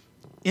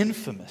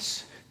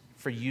infamous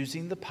for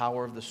using the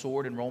power of the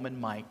sword and Roman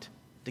might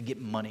to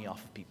get money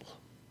off of people.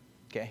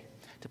 Okay,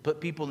 to put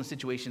people in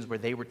situations where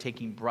they were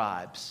taking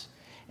bribes.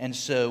 And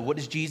so what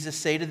does Jesus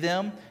say to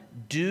them?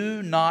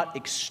 Do not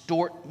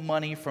extort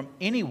money from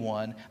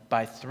anyone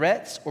by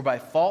threats or by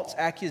false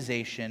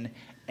accusation,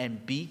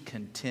 and be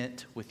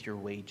content with your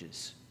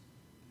wages.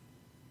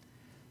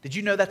 Did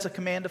you know that's a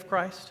command of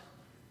Christ?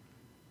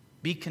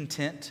 Be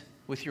content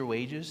with your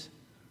wages.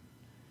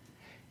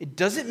 It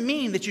doesn't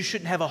mean that you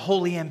shouldn't have a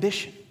holy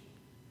ambition.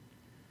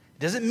 It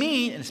doesn't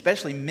mean, and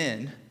especially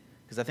men,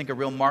 because I think a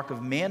real mark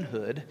of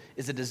manhood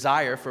is a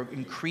desire for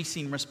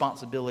increasing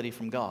responsibility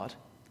from God.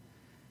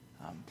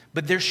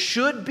 But there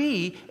should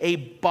be a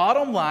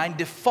bottom line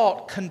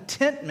default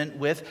contentment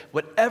with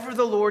whatever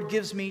the Lord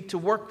gives me to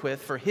work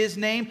with for His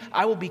name.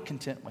 I will be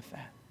content with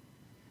that.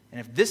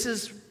 And if this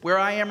is where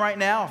I am right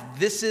now, if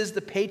this is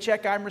the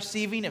paycheck I'm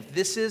receiving, if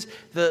this is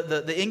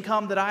the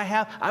income that I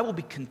have, I will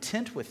be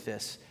content with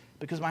this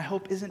because my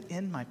hope isn't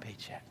in my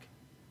paycheck.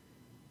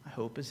 My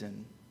hope is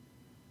in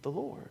the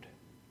Lord.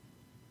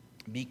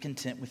 Be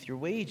content with your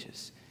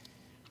wages.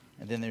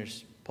 And then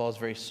there's Paul's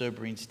very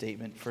sobering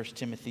statement, 1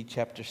 Timothy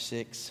chapter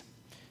 6,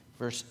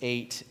 verse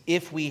 8.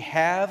 If we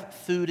have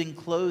food and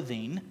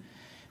clothing,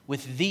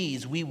 with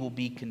these we will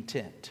be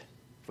content.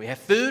 If we have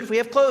food, if we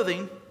have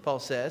clothing, Paul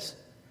says,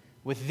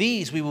 with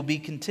these we will be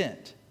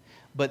content.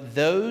 But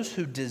those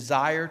who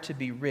desire to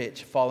be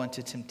rich fall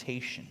into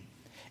temptation,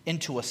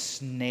 into a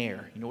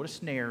snare. You know what a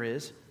snare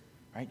is,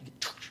 right? You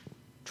get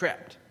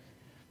trapped.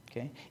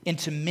 Okay?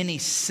 Into many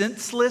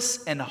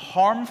senseless and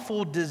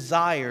harmful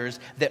desires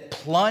that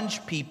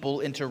plunge people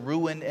into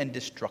ruin and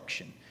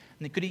destruction.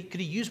 And could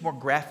he use more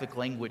graphic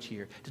language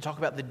here to talk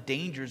about the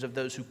dangers of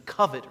those who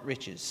covet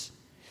riches?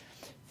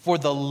 For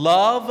the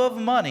love of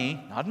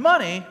money, not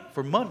money,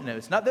 for money, no,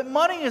 it's not that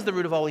money is the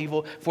root of all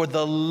evil. For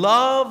the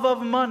love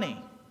of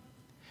money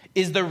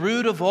is the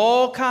root of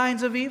all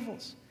kinds of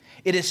evils.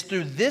 It is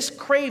through this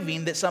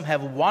craving that some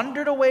have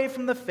wandered away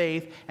from the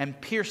faith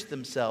and pierced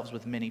themselves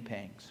with many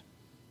pangs.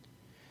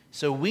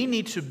 So we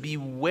need to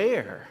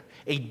beware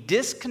a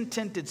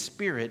discontented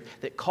spirit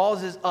that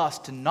causes us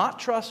to not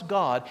trust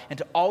God and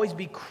to always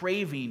be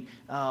craving,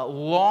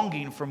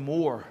 longing for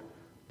more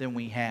than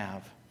we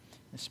have,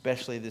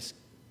 especially this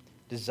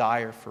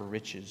desire for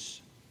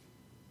riches.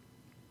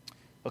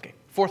 Okay,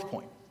 fourth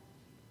point.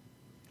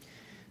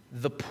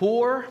 The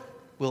poor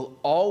will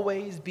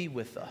always be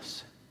with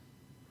us,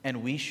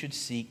 and we should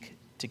seek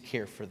to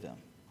care for them.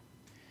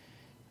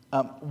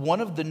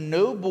 One of the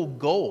noble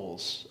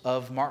goals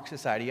of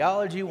Marxist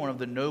ideology, one of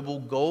the noble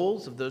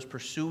goals of those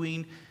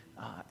pursuing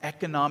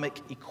economic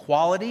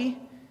equality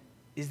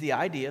is the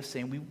idea of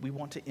saying we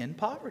want to end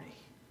poverty.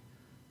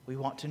 We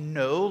want to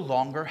no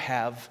longer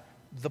have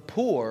the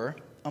poor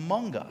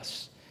among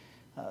us.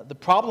 The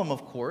problem,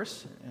 of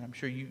course, and I'm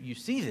sure you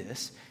see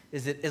this,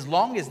 is that as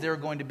long as there are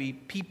going to be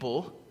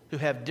people who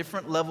have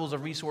different levels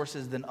of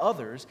resources than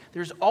others,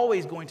 there's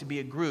always going to be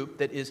a group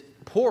that is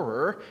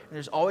poorer, and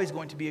there's always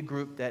going to be a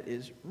group that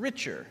is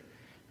richer.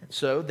 And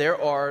so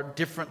there are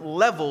different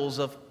levels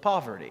of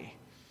poverty.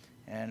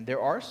 And there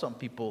are some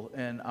people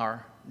in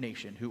our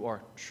nation who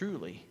are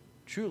truly,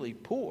 truly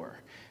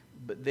poor,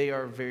 but they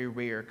are very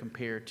rare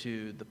compared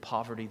to the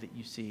poverty that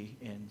you see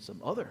in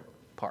some other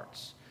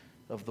parts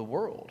of the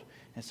world.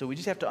 And so we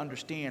just have to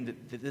understand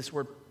that this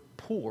word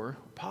poor,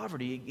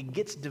 poverty, it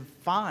gets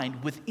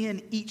defined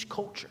within each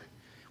culture,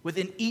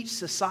 within each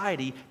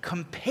society,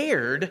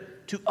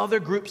 compared to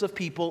other groups of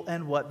people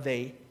and what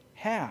they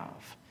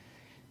have.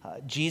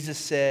 Jesus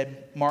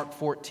said, Mark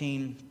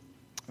 14,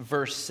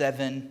 verse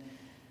 7,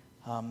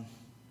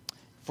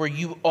 For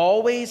you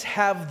always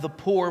have the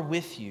poor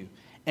with you,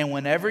 and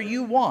whenever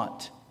you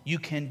want, you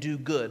can do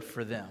good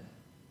for them.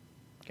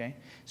 Okay?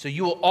 So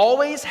you will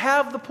always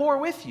have the poor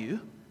with you,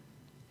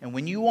 and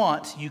when you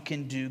want, you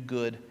can do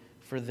good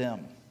for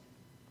them.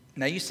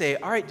 Now you say,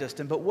 all right,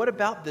 Justin, but what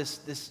about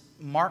this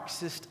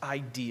Marxist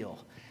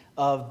ideal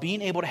of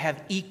being able to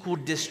have equal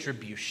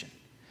distribution?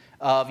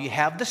 You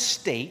have the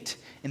state,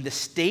 and the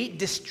state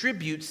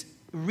distributes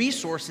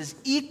resources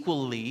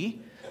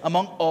equally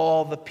among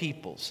all the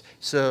peoples.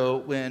 So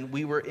when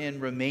we were in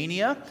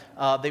Romania,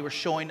 they were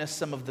showing us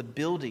some of the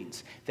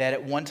buildings that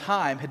at one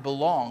time had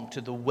belonged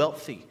to the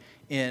wealthy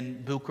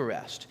in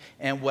Bucharest.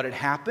 And what had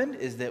happened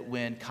is that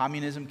when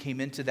communism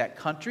came into that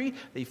country,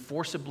 they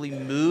forcibly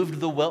moved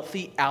the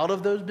wealthy out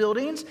of those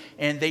buildings,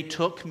 and they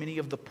took many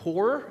of the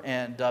poor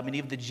and many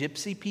of the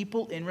gypsy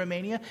people in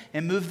Romania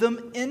and moved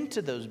them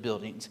into those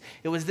buildings.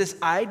 It was this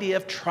idea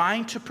of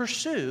trying to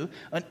pursue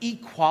an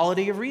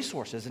equality of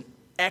resources, an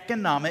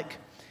economic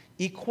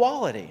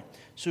equality.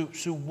 So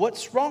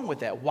what's wrong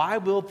with that? Why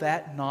will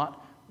that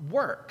not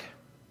work?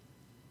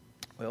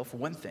 Well, for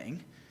one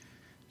thing,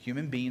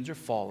 human beings are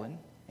fallen,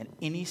 and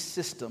any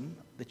system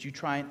that you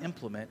try and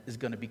implement is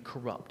going to be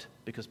corrupt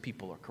because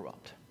people are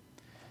corrupt.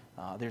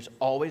 There's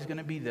always going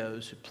to be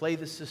those who play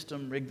the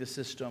system, rig the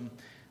system,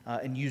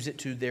 and use it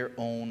to their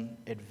own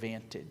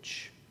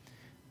advantage.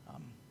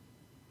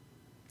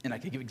 And I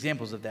could give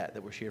examples of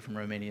that were shared from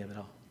Romania, but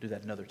I'll do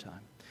that another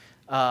time.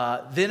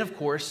 Then, of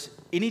course,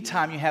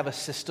 anytime you have a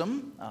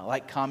system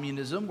like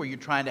communism where you're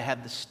trying to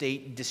have the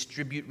state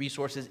distribute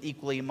resources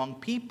equally among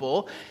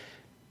people,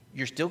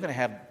 you're still going to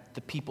have the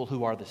people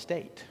who are the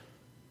state.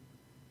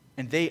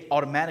 And they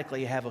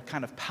automatically have a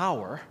kind of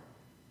power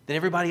that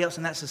everybody else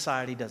in that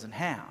society doesn't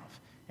have,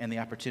 and the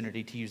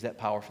opportunity to use that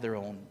power for their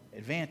own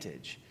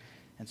advantage.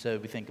 And so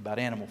we think about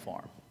Animal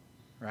Farm,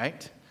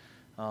 right?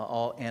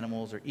 All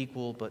animals are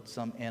equal, but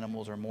some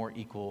animals are more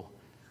equal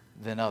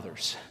than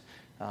others.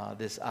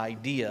 This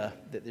idea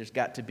that there's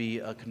got to be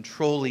a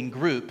controlling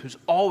group who's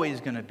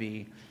always going to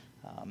be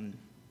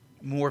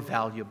more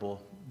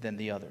valuable than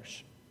the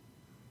others.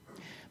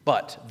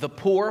 But the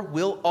poor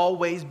will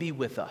always be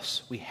with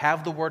us. We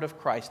have the word of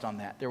Christ on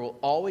that. There will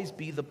always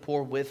be the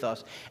poor with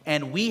us.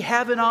 And we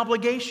have an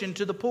obligation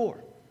to the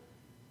poor.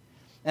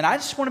 And I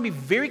just want to be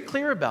very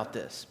clear about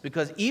this,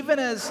 because even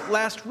as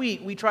last week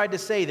we tried to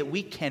say that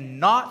we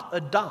cannot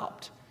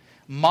adopt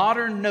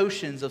modern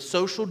notions of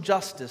social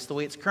justice the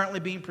way it's currently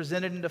being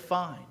presented and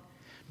defined,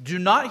 do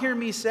not hear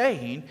me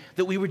saying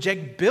that we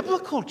reject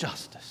biblical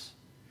justice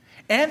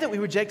and that we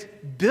reject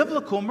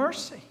biblical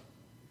mercy.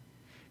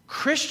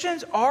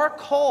 Christians are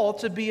called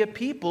to be a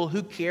people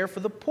who care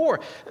for the poor.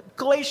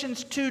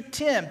 Galatians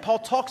 2:10, Paul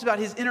talks about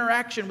his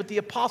interaction with the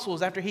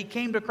apostles after he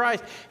came to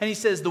Christ. And he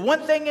says, the one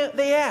thing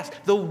they asked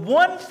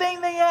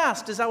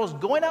as I was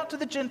going out to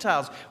the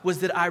Gentiles was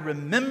that I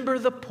remember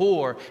the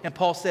poor. And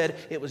Paul said,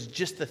 it was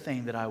just the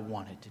thing that I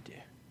wanted to do.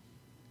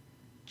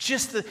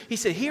 He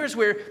said, here's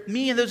where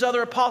me and those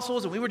other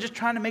apostles, and we were just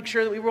trying to make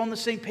sure that we were on the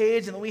same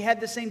page and that we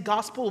had the same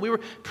gospel. We were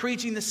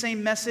preaching the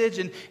same message.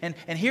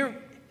 And here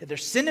they're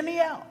sending me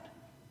out.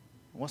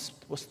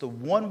 What's the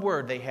one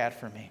word they had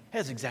for me?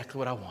 That's exactly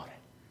what I wanted.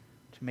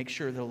 To make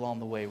sure that along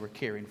the way we're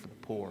caring for the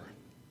poor.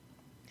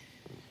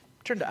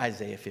 Turn to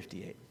Isaiah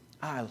 58.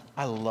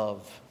 I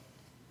love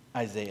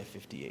Isaiah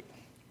 58.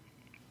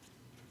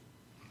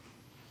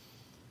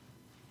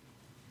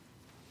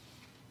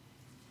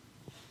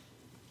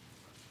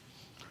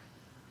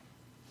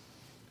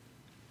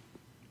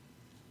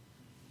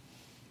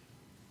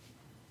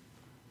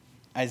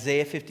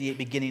 Isaiah 58,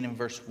 beginning in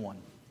verse 1.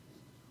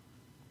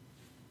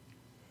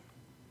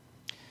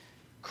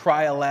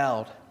 Cry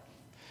aloud.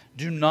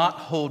 Do not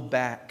hold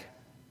back.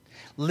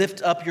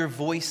 Lift up your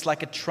voice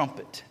like a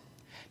trumpet.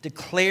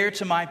 Declare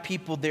to my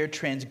people their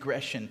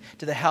transgression,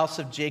 to the house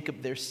of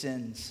Jacob their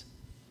sins.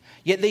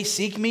 Yet they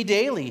seek me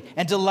daily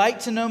and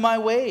delight to know my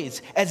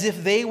ways, as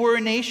if they were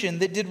a nation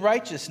that did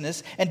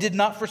righteousness and did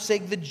not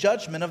forsake the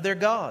judgment of their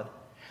God.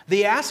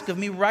 They ask of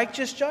me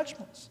righteous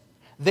judgments.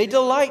 They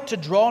delight to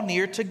draw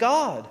near to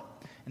God.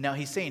 And now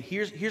he's saying,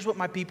 here's what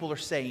my people are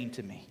saying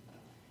to me.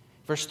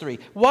 Verse 3,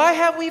 why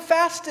have we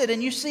fasted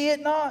and you see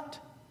it not?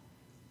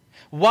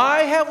 Why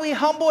have we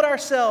humbled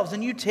ourselves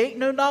and you take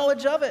no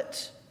knowledge of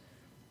it?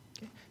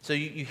 Okay. So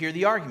you hear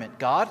the argument.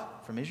 God,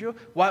 from Israel,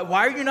 why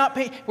are you not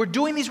paying? We're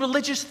doing these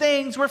religious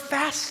things. We're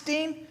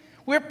fasting.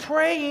 We're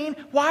praying.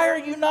 Why are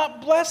you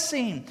not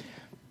blessing?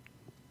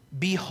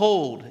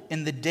 Behold,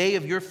 in the day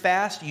of your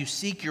fast you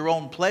seek your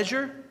own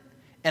pleasure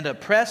and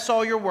oppress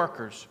all your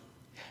workers.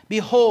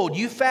 Behold,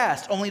 you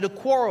fast only to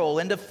quarrel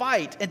and to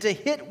fight and to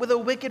hit with a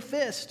wicked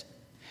fist.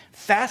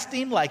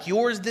 Fasting like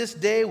yours this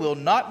day will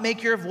not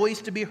make your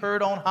voice to be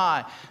heard on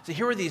high. So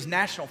here were these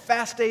national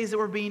fast days that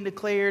were being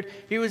declared.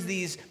 Here was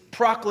these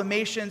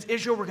proclamations.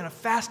 Israel, we're going to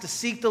fast to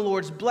seek the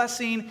Lord's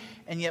blessing.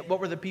 And yet what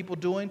were the people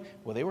doing?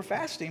 Well, they were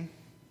fasting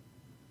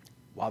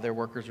while their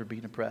workers were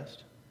being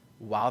oppressed,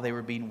 while they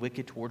were being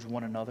wicked towards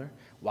one another,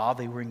 while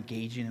they were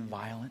engaging in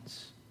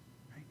violence.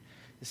 Right?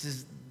 This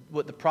is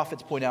what the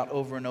prophets point out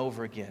over and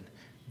over again.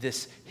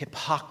 this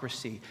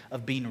hypocrisy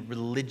of being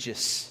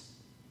religious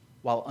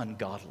while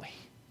ungodly.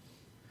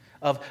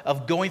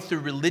 Of going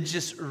through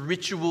religious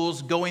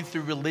rituals, going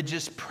through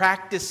religious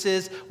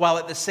practices, while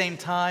at the same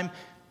time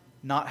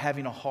not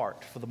having a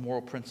heart for the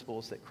moral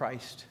principles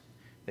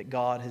that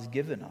God has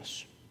given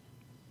us.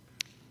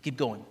 Keep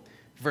going.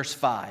 Verse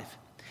 5.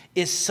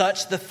 Is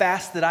such the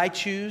fast that I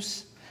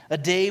choose, a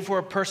day for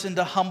a person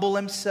to humble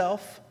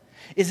himself?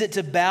 Is it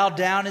to bow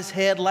down his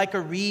head like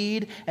a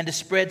reed and to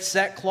spread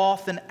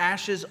sackcloth and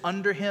ashes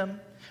under him?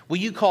 Will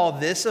you call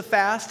this a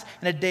fast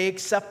and a day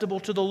acceptable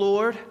to the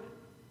Lord?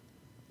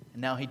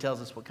 And now he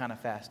tells us what kind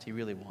of fast he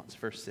really wants.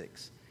 Verse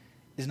 6.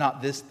 Is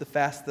not this the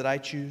fast that I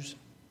choose?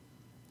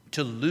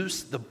 To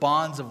loose the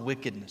bonds of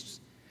wickedness,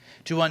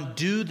 to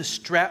undo the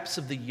straps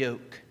of the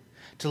yoke,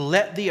 to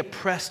let the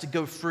oppressed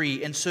go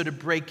free, and so to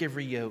break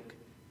every yoke.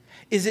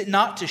 Is it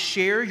not to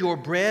share your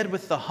bread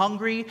with the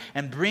hungry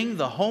and bring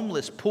the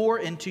homeless poor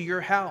into your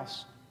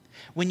house?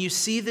 When you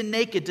see the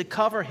naked, to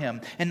cover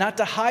him, and not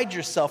to hide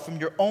yourself from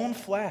your own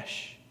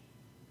flesh.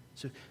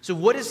 So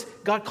what is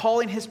God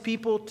calling his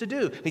people to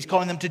do? He's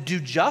calling them to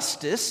do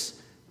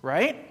justice,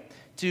 right?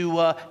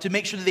 To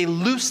make sure that they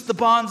loose the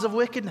bonds of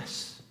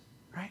wickedness,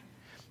 right?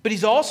 But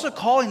he's also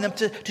calling them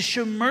to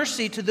show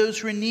mercy to those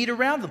who are in need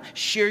around them.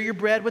 Share your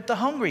bread with the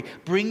hungry.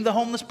 Bring the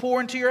homeless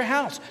poor into your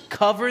house.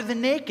 Cover the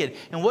naked.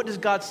 And what does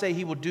God say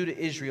he will do to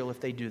Israel if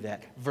they do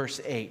that? Verse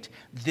 8,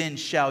 then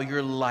shall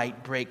your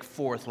light break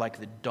forth like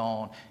the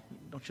dawn.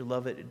 Don't you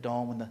love it at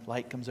dawn when the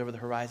light comes over the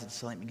horizon,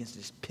 sunlight begins to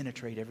just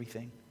penetrate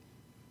everything?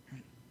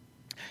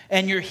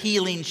 And your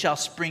healing shall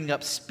spring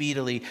up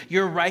speedily.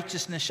 Your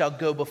righteousness shall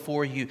go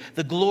before you.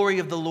 The glory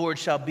of the Lord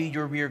shall be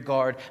your rear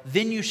guard.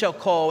 Then you shall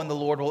call, and the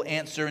Lord will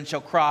answer, and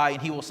shall cry,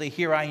 and he will say,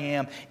 here I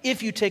am.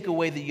 If you take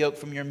away the yoke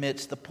from your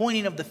midst, the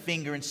pointing of the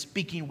finger and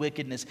speaking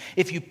wickedness,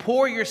 if you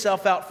pour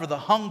yourself out for the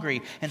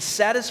hungry and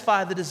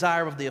satisfy the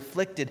desire of the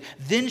afflicted,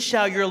 then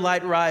shall your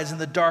light rise in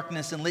the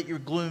darkness, and let your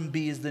gloom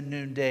be as the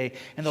noonday.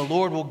 And the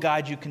Lord will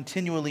guide you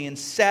continually and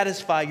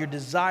satisfy your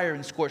desire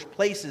in scorched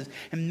places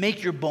and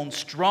make your bones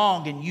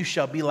strong, and you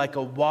shall be like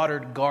a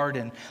watered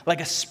garden,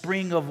 like a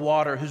spring of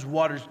water whose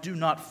waters do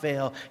not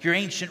fail. Your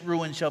ancient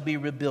ruins shall be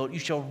rebuilt. You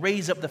shall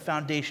raise up the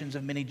foundations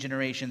of many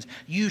generations.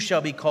 You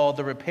shall be called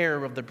the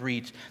repairer of the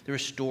breach, the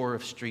restorer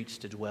of streets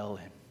to dwell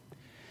in.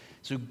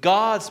 So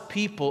God's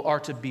people are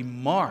to be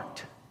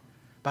marked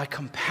by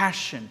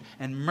compassion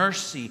and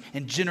mercy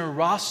and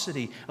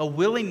generosity, a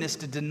willingness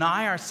to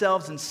deny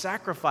ourselves and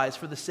sacrifice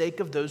for the sake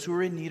of those who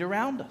are in need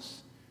around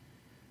us.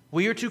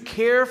 We are to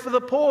care for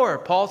the poor.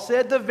 Paul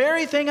said, the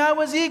very thing I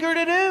was eager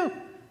to do.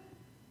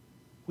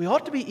 We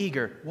ought to be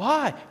eager.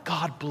 Why?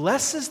 God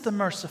blesses the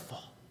merciful.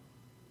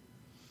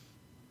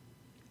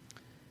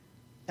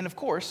 And of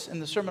course, in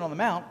the Sermon on the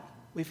Mount,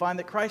 we find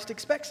that Christ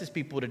expects his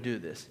people to do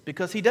this.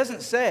 Because he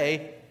doesn't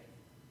say,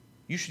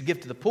 you should give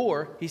to the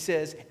poor. He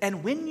says,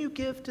 and when you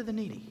give to the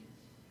needy.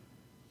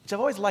 Which I've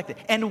always liked it.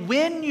 And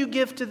when you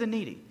give to the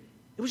needy.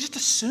 It was just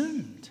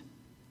assumed.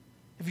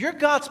 If you're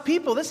God's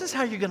people, this is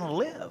how you're going to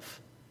live.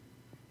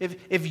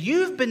 If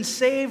you've been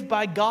saved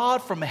by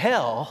God from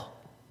hell,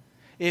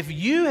 if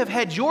you have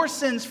had your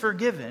sins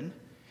forgiven,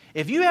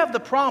 if you have the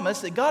promise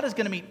that God is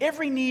going to meet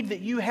every need that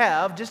you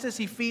have, just as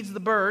he feeds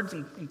the birds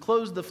and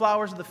clothes the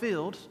flowers of the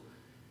fields,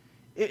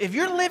 if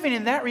you're living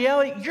in that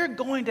reality, you're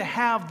going to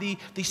have the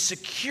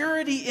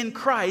security in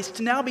Christ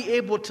to now be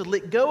able to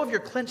let go of your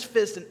clenched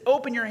fist and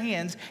open your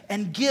hands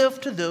and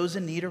give to those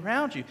in need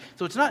around you.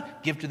 So it's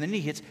not give to the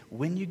needy, it's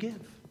when you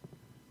give.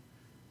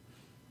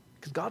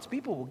 Because God's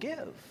people will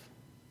give.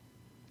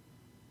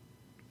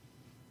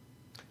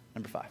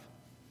 Number 5.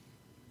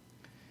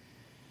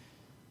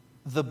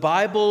 The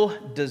Bible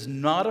does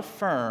not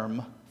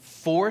affirm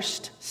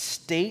forced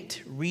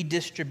state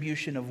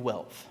redistribution of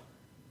wealth,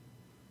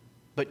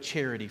 but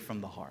charity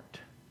from the heart.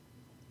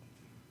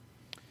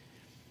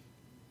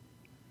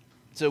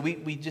 So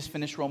we just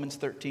finished Romans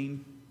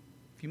 13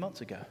 a few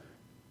months ago.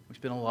 We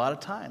spent a lot of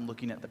time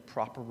looking at the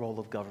proper role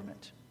of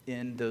government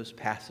in those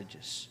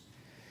passages.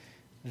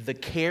 The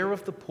care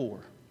of the poor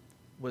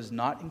was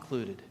not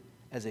included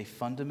as a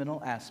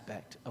fundamental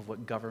aspect of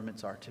what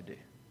governments are to do.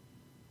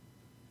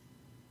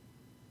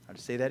 I'll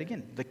just say that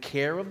again. The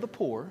care of the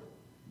poor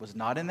was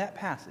not in that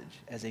passage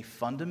as a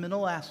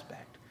fundamental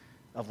aspect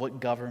of what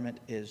government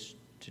is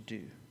to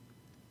do.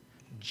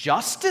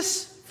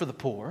 Justice for the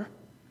poor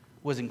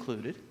was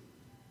included.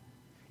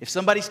 If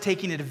somebody's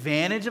taking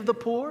advantage of the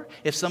poor,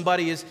 if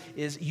somebody is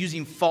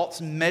using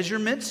false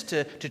measurements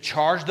to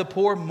charge the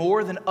poor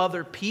more than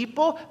other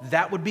people,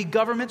 that would be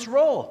government's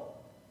role.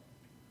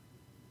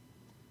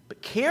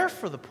 But care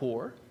for the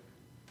poor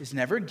is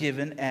never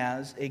given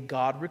as a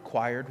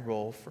God-required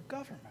role for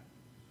government.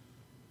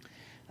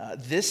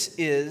 This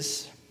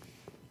is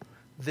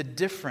the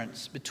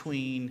difference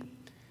between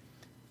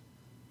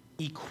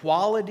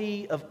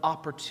equality of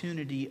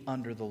opportunity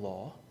under the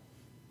law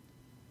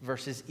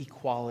versus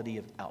equality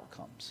of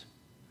outcomes.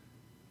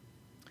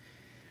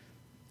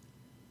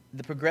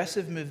 The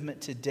progressive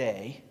movement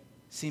today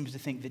seems to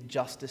think that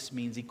justice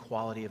means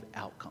equality of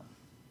outcome.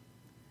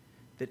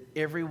 that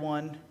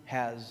everyone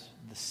has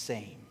the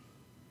same.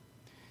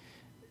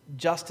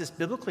 Justice,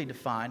 biblically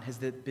defined, has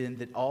been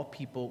that all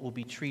people will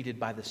be treated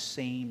by the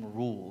same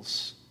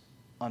rules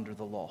under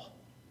the law,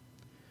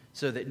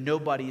 so that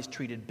nobody is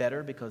treated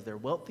better because they're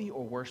wealthy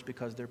or worse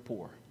because they're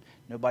poor.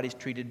 Nobody's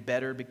treated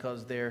better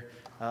because they're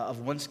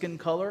of one skin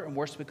color and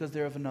worse because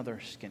they're of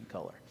another skin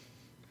color.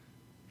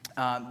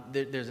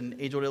 There's an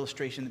age-old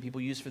illustration that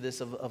people use for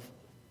this of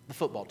the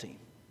football team,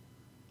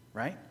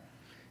 right?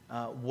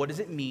 What does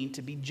it mean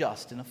to be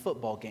just in a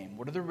football game?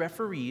 What are the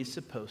referees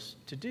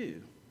supposed to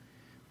do?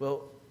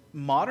 Well,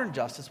 modern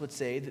justice would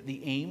say that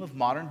the aim of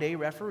modern-day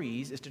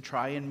referees is to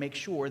try and make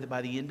sure that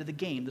by the end of the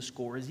game, the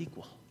score is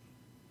equal.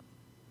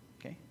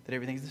 Okay? That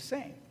everything's the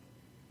same.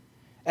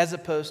 As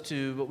opposed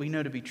to what we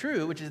know to be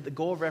true, which is that the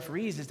goal of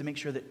referees is to make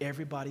sure that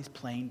everybody's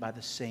playing by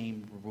the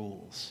same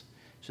rules,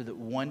 so that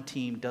one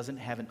team doesn't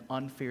have an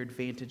unfair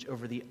advantage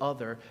over the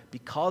other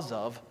because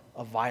of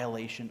a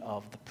violation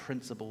of the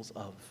principles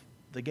of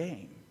the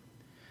game.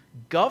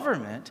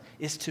 Government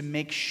is to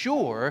make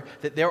sure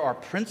that there are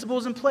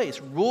principles in place,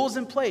 rules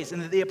in place,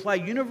 and that they apply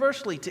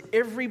universally to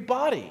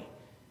everybody.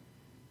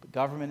 But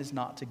government is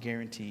not to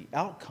guarantee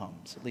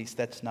outcomes. At least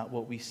that's not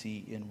what we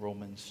see in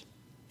Romans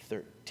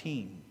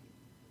 13.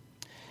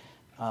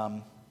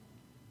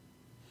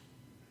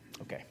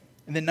 Okay,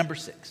 and then number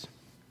 6.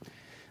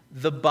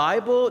 The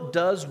Bible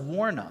does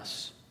warn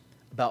us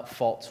about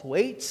false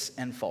weights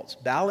and false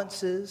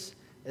balances,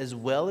 as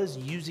well as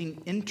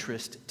using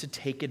interest to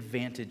take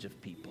advantage of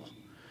people.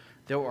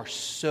 There are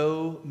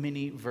so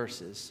many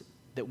verses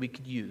that we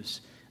could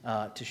use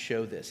to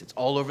show this. It's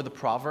all over the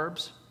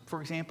Proverbs, for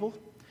example.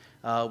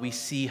 We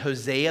see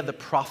Hosea the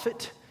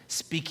prophet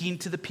speaking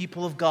to the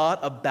people of God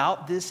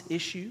about this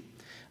issue.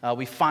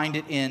 We find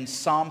it in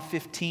Psalm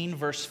 15,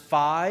 verse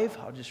 5.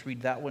 I'll just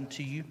read that one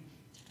to you.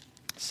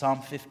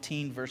 Psalm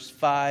 15, verse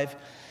 5.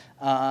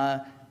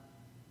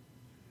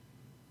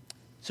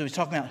 So he's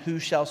talking about who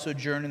shall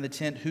sojourn in the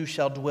tent, who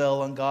shall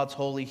dwell on God's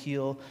holy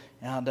hill,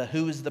 and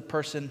who is the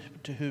person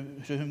to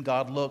whom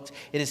God looked.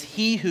 It is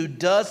he who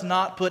does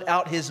not put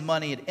out his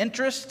money at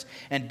interest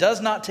and does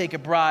not take a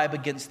bribe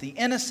against the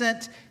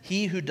innocent.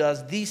 He who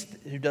does these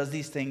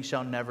things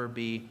shall never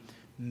be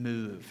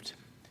moved.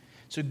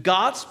 So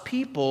God's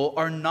people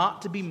are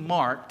not to be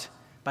marked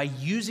by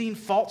using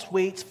false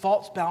weights,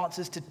 false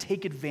balances to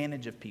take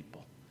advantage of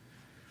people.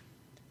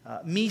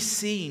 Me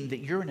seeing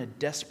that you're in a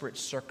desperate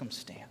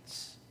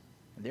circumstance,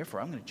 and therefore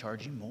I'm going to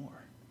charge you more.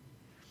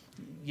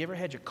 You ever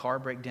had your car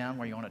break down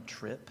while you're on a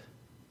trip?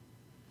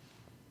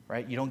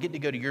 Right? You don't get to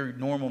go to your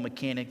normal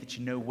mechanic that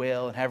you know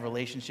well and have a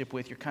relationship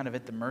with. You're kind of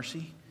at the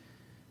mercy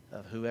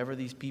of whoever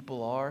these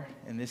people are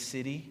in this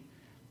city,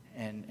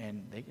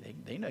 and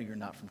they know you're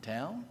not from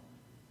town.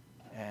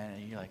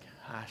 And you're like,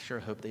 I sure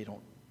hope they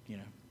don't,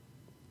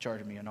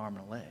 charge me an arm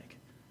and a leg,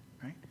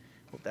 right?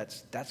 Well,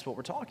 that's what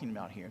we're talking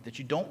about here, that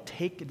you don't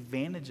take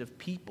advantage of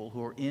people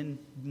who are in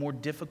more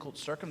difficult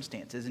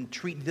circumstances and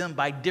treat them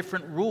by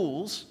different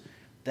rules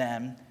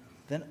than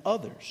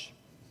others.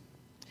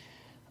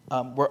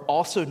 We're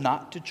also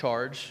not to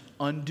charge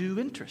undue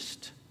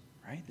interest,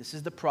 right? This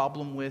is the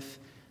problem with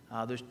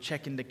those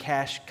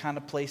check-into-cash kind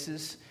of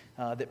places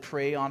that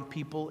prey on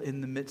people in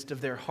the midst of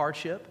their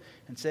hardship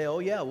and say, oh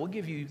yeah, we'll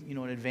give you,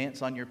 an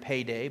advance on your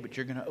payday, but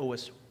you're going to owe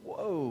us,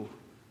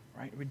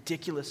 right?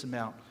 Ridiculous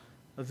amount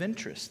of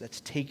interest. That's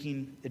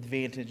taking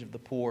advantage of the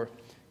poor.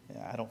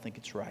 I don't think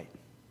it's right.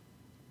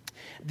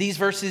 These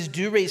verses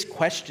do raise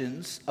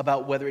questions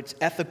about whether it's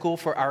ethical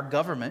for our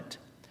government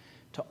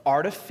to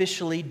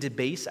artificially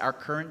debase our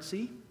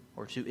currency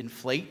or to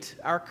inflate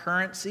our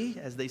currency,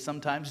 as they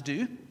sometimes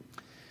do.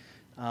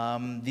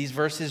 These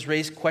verses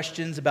raise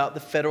questions about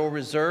the Federal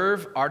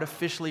Reserve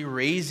artificially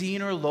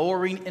raising or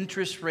lowering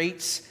interest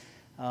rates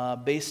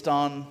based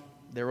on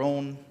their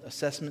own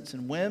assessments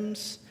and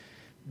whims.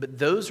 But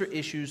those are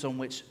issues on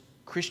which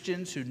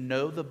Christians who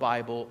know the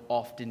Bible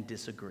often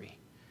disagree.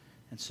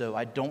 And so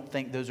I don't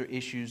think those are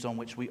issues on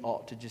which we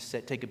ought to just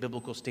take a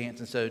biblical stance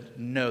and say,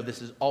 no,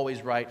 this is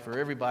always right for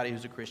everybody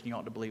who's a Christian. You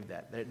ought to believe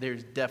that.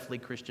 There's definitely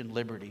Christian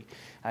liberty,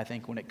 I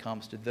think, when it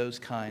comes to those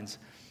kinds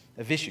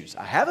of issues.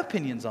 I have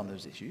opinions on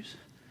those issues,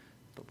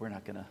 but we're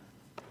not going to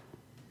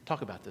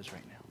talk about those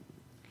right now.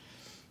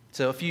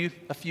 So a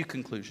few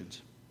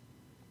conclusions.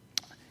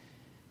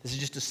 This is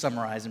just to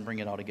summarize and bring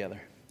it all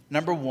together.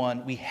 Number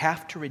one, we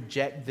have to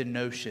reject the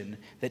notion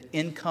that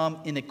income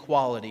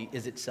inequality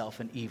is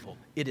itself an evil.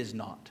 It is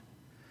not.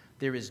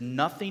 There is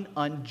nothing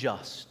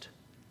unjust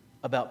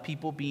about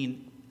people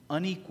being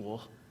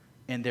unequal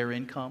in their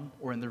income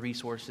or in the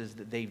resources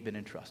that they've been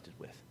entrusted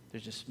with.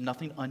 There's just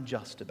nothing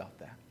unjust about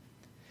that.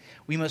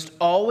 We must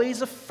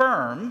always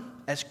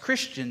affirm as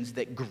Christians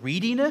that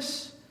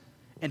greediness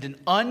and an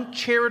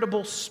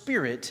uncharitable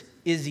spirit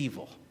is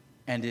evil,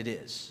 and it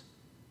is.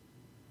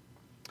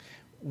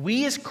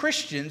 We as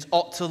Christians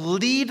ought to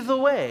lead the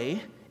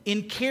way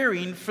in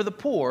caring for the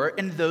poor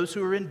and those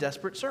who are in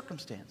desperate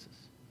circumstances.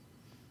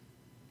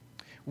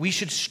 We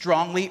should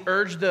strongly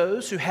urge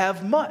those who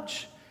have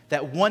much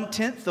that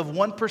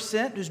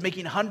 0.1% who's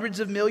making hundreds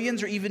of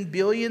millions or even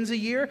billions a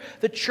year,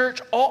 the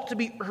church ought to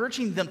be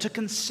urging them to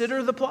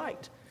consider the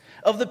plight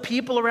of the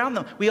people around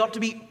them. We ought to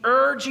be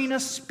urging a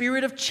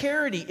spirit of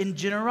charity and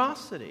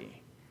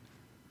generosity.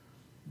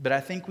 But I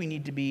think we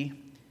need to be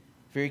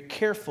very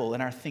careful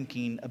in our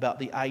thinking about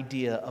the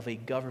idea of a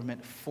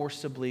government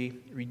forcibly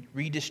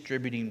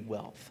redistributing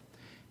wealth.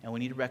 And we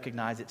need to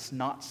recognize it's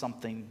not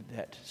something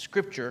that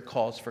Scripture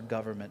calls for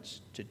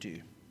governments to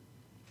do.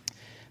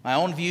 My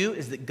own view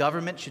is that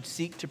government should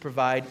seek to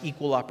provide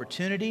equal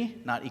opportunity,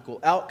 not equal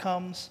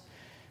outcomes.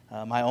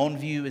 My own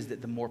view is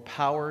that the more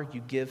power you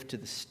give to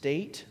the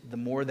state, the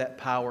more that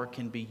power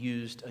can be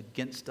used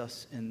against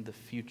us in the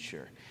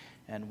future.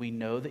 And we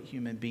know that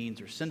human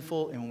beings are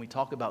sinful, and when we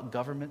talk about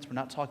governments, we're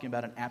not talking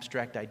about an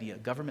abstract idea.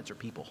 Governments are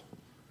people.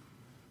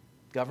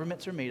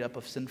 Governments are made up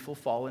of sinful,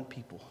 fallen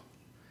people,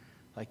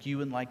 like you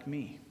and like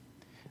me.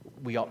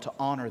 We ought to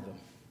honor them.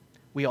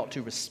 We ought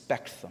to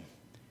respect them.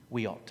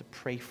 We ought to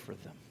pray for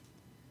them.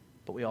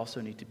 But we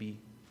also need to be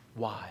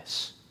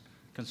wise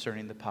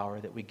concerning the power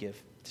that we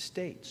give to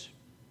states.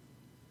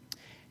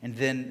 And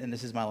then, and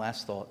this is my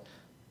last thought,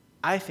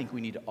 I think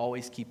we need to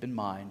always keep in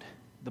mind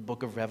the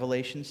book of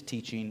Revelation's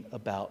teaching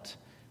about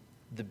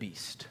the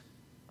beast.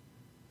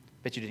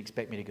 Bet you didn't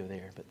expect me to go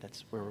there, but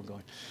that's where we're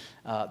going.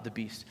 The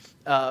beast.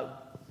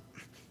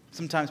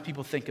 Sometimes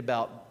people think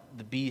about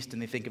the beast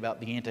and they think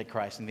about the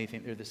Antichrist and they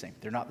think they're the same.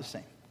 They're not the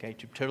same. Okay,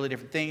 two totally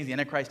different things. The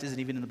Antichrist isn't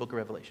even in the book of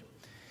Revelation.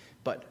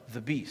 But the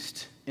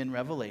beast in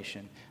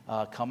Revelation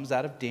comes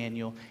out of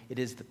Daniel. It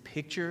is the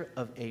picture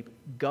of a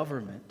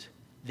government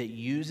that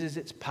uses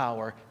its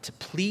power to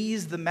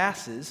please the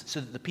masses so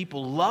that the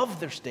people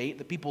love their state,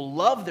 the people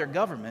love their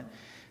government,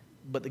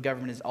 but the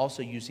government is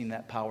also using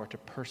that power to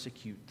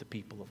persecute the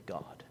people of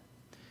God.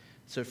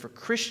 So for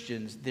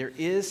Christians, there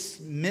is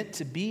meant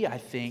to be, I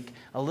think,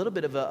 a little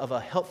bit of a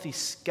healthy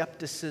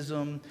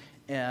skepticism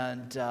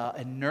and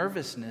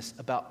nervousness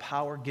about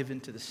power given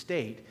to the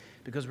state,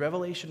 because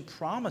Revelation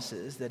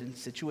promises that in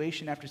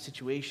situation after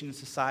situation,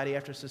 society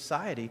after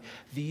society,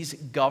 these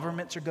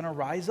governments are going to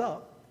rise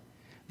up,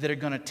 that are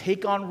going to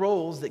take on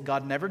roles that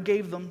God never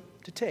gave them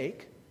to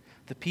take.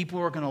 The people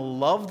are going to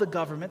love the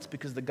governments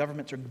because the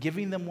governments are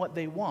giving them what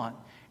they want,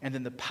 and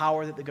then the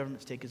power that the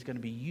governments take is going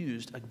to be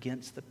used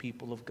against the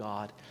people of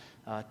God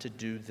to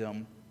do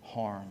them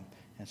harm.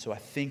 And so I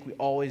think we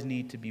always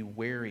need to be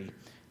wary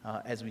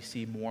as we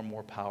see more and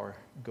more power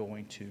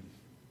going to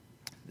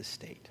the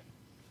state.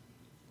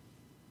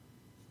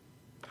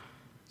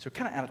 So we're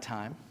kind of out of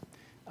time.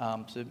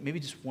 So maybe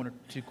just one or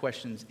two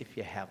questions if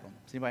you have them.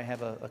 Does anybody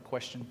have a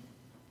question?